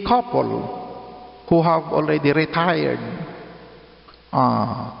the couple who have already retired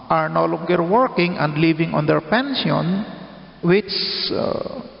are no longer working and living on their pension, which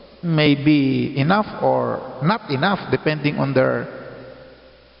may be enough or not enough depending on their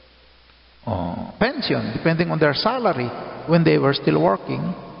pension, depending on their salary when they were still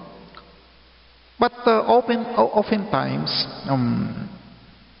working. But oftentimes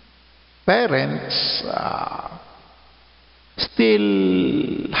parents still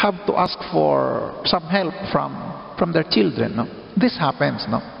have to ask for some help from their children, no? This happens,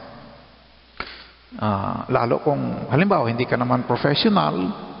 no? Lalo kung halimbawa hindi ka naman professional,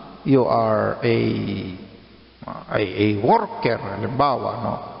 you are a worker, halimbawa,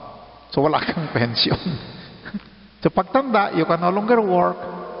 no? So wala kang pension. So pagtanda, you can no longer work,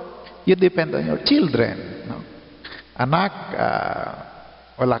 you depend on your children, no? Anak,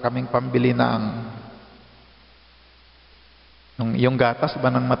 wala kaming pambili ng yung gatas ba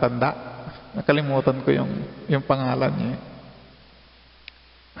ng matanda? Nakalimutan ko yung pangalan niya.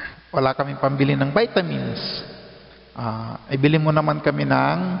 Wala kaming pambili ng vitamins. Ibili mo naman kami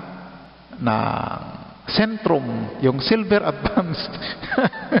ng Centrum, yung Silver Advanced.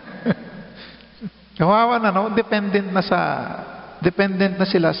 Kawawa na, no? Dependent na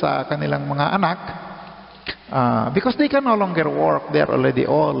sila sa kanilang mga anak. Because they can no longer work, they're already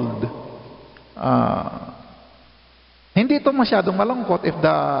old. Hindi ito masyadong malungkot if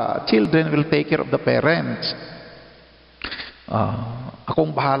the children will take care of the parents.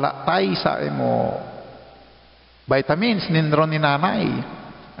 Akong bahala tayo sa mo vitamins ninro ni nanay,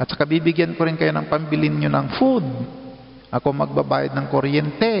 at saka bibigyan ko rin kayo ng pambilin nyo ng food. Ako magbabayad ng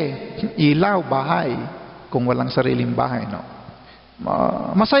kuryente, ilaw, bahay, kung walang sariling bahay, no?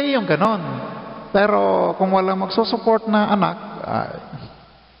 Masaya yung ganon. Pero kung walang magsusupport na anak,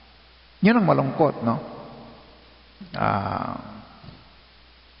 yun ang malungkot, no?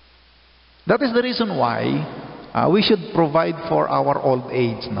 That is the reason why we should provide for our old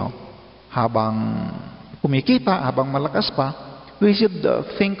age, no? Habang kumikita, habang malakas pa, we should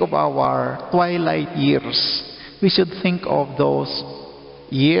think of our twilight years. We should think of those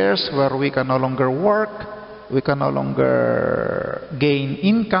years where we can no longer work, we can no longer gain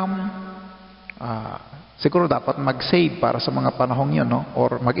income. Siguro dapat mag-save para sa mga panahong yun, no?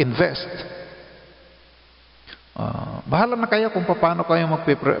 Or mag-invest. Bahala na kayo kung paano kayo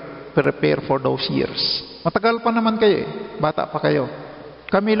mag-prepare for those years. Matagal pa naman kayo, bata pa kayo.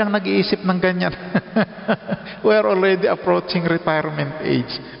 Kami lang nag-iisip ng ganyan. We are already approaching retirement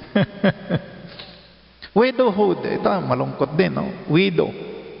age. Widowhood, ito malungkot din, no? Widow,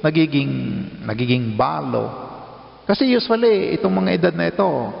 nagiging balo. Kasi usually itong mga edad na ito,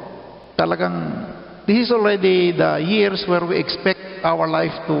 talagang this is already the years where we expect our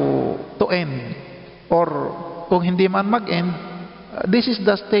life to end. Or kung hindi man mag-end, this is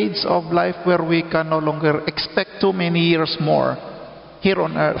the stage of life where we can no longer expect too many years more here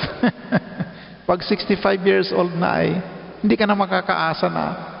on earth. Pag 65 years old na hindi ka na makakaasa na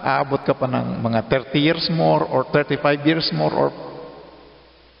aabot ka pa ng mga 30 years more or 35 years more, or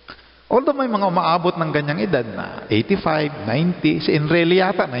although may mga umaabot ng ganyang edad na 85, 90, si Enrile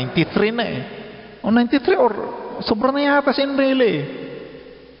yata 93 na o 93 or sobra na yata si Enrile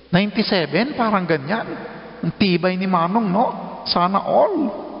 97, parang ganyan. Ang tibay ni Manong, no? Sana all.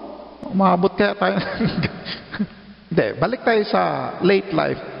 Umabot kaya tayo. Hindi, balik tayo sa late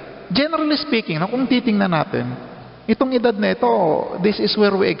life. Generally speaking, kung titingnan natin, itong edad na ito, this is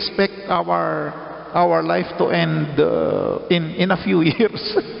where we expect our our life to end in a few years.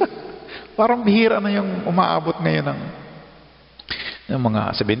 Parang bihira na yung umaabot ngayon ng mga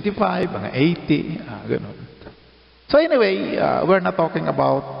 75, mga 80, ganun. So anyway, we're not talking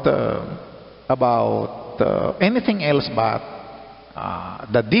about anything else but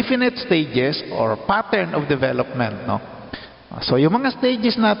the definite stages or pattern of development, no? So yung mga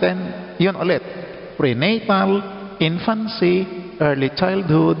stages natin, yun ulit, prenatal, infancy, early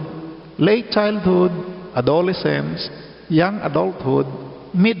childhood, late childhood, adolescence, young adulthood,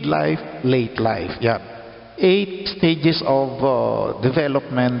 midlife, late life. Yan. 8 stages of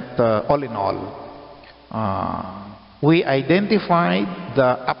development all in all. We identified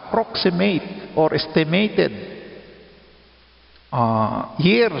the approximate or estimated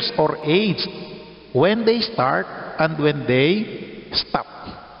years or age when they start and when they stop.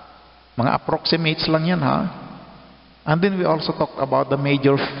 Mga approximates lang yan, ha? And then we also talk about the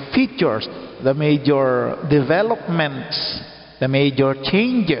major features, the major developments, the major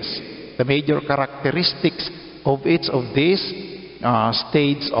changes, the major characteristics of each of these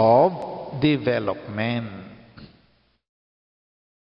stages of development.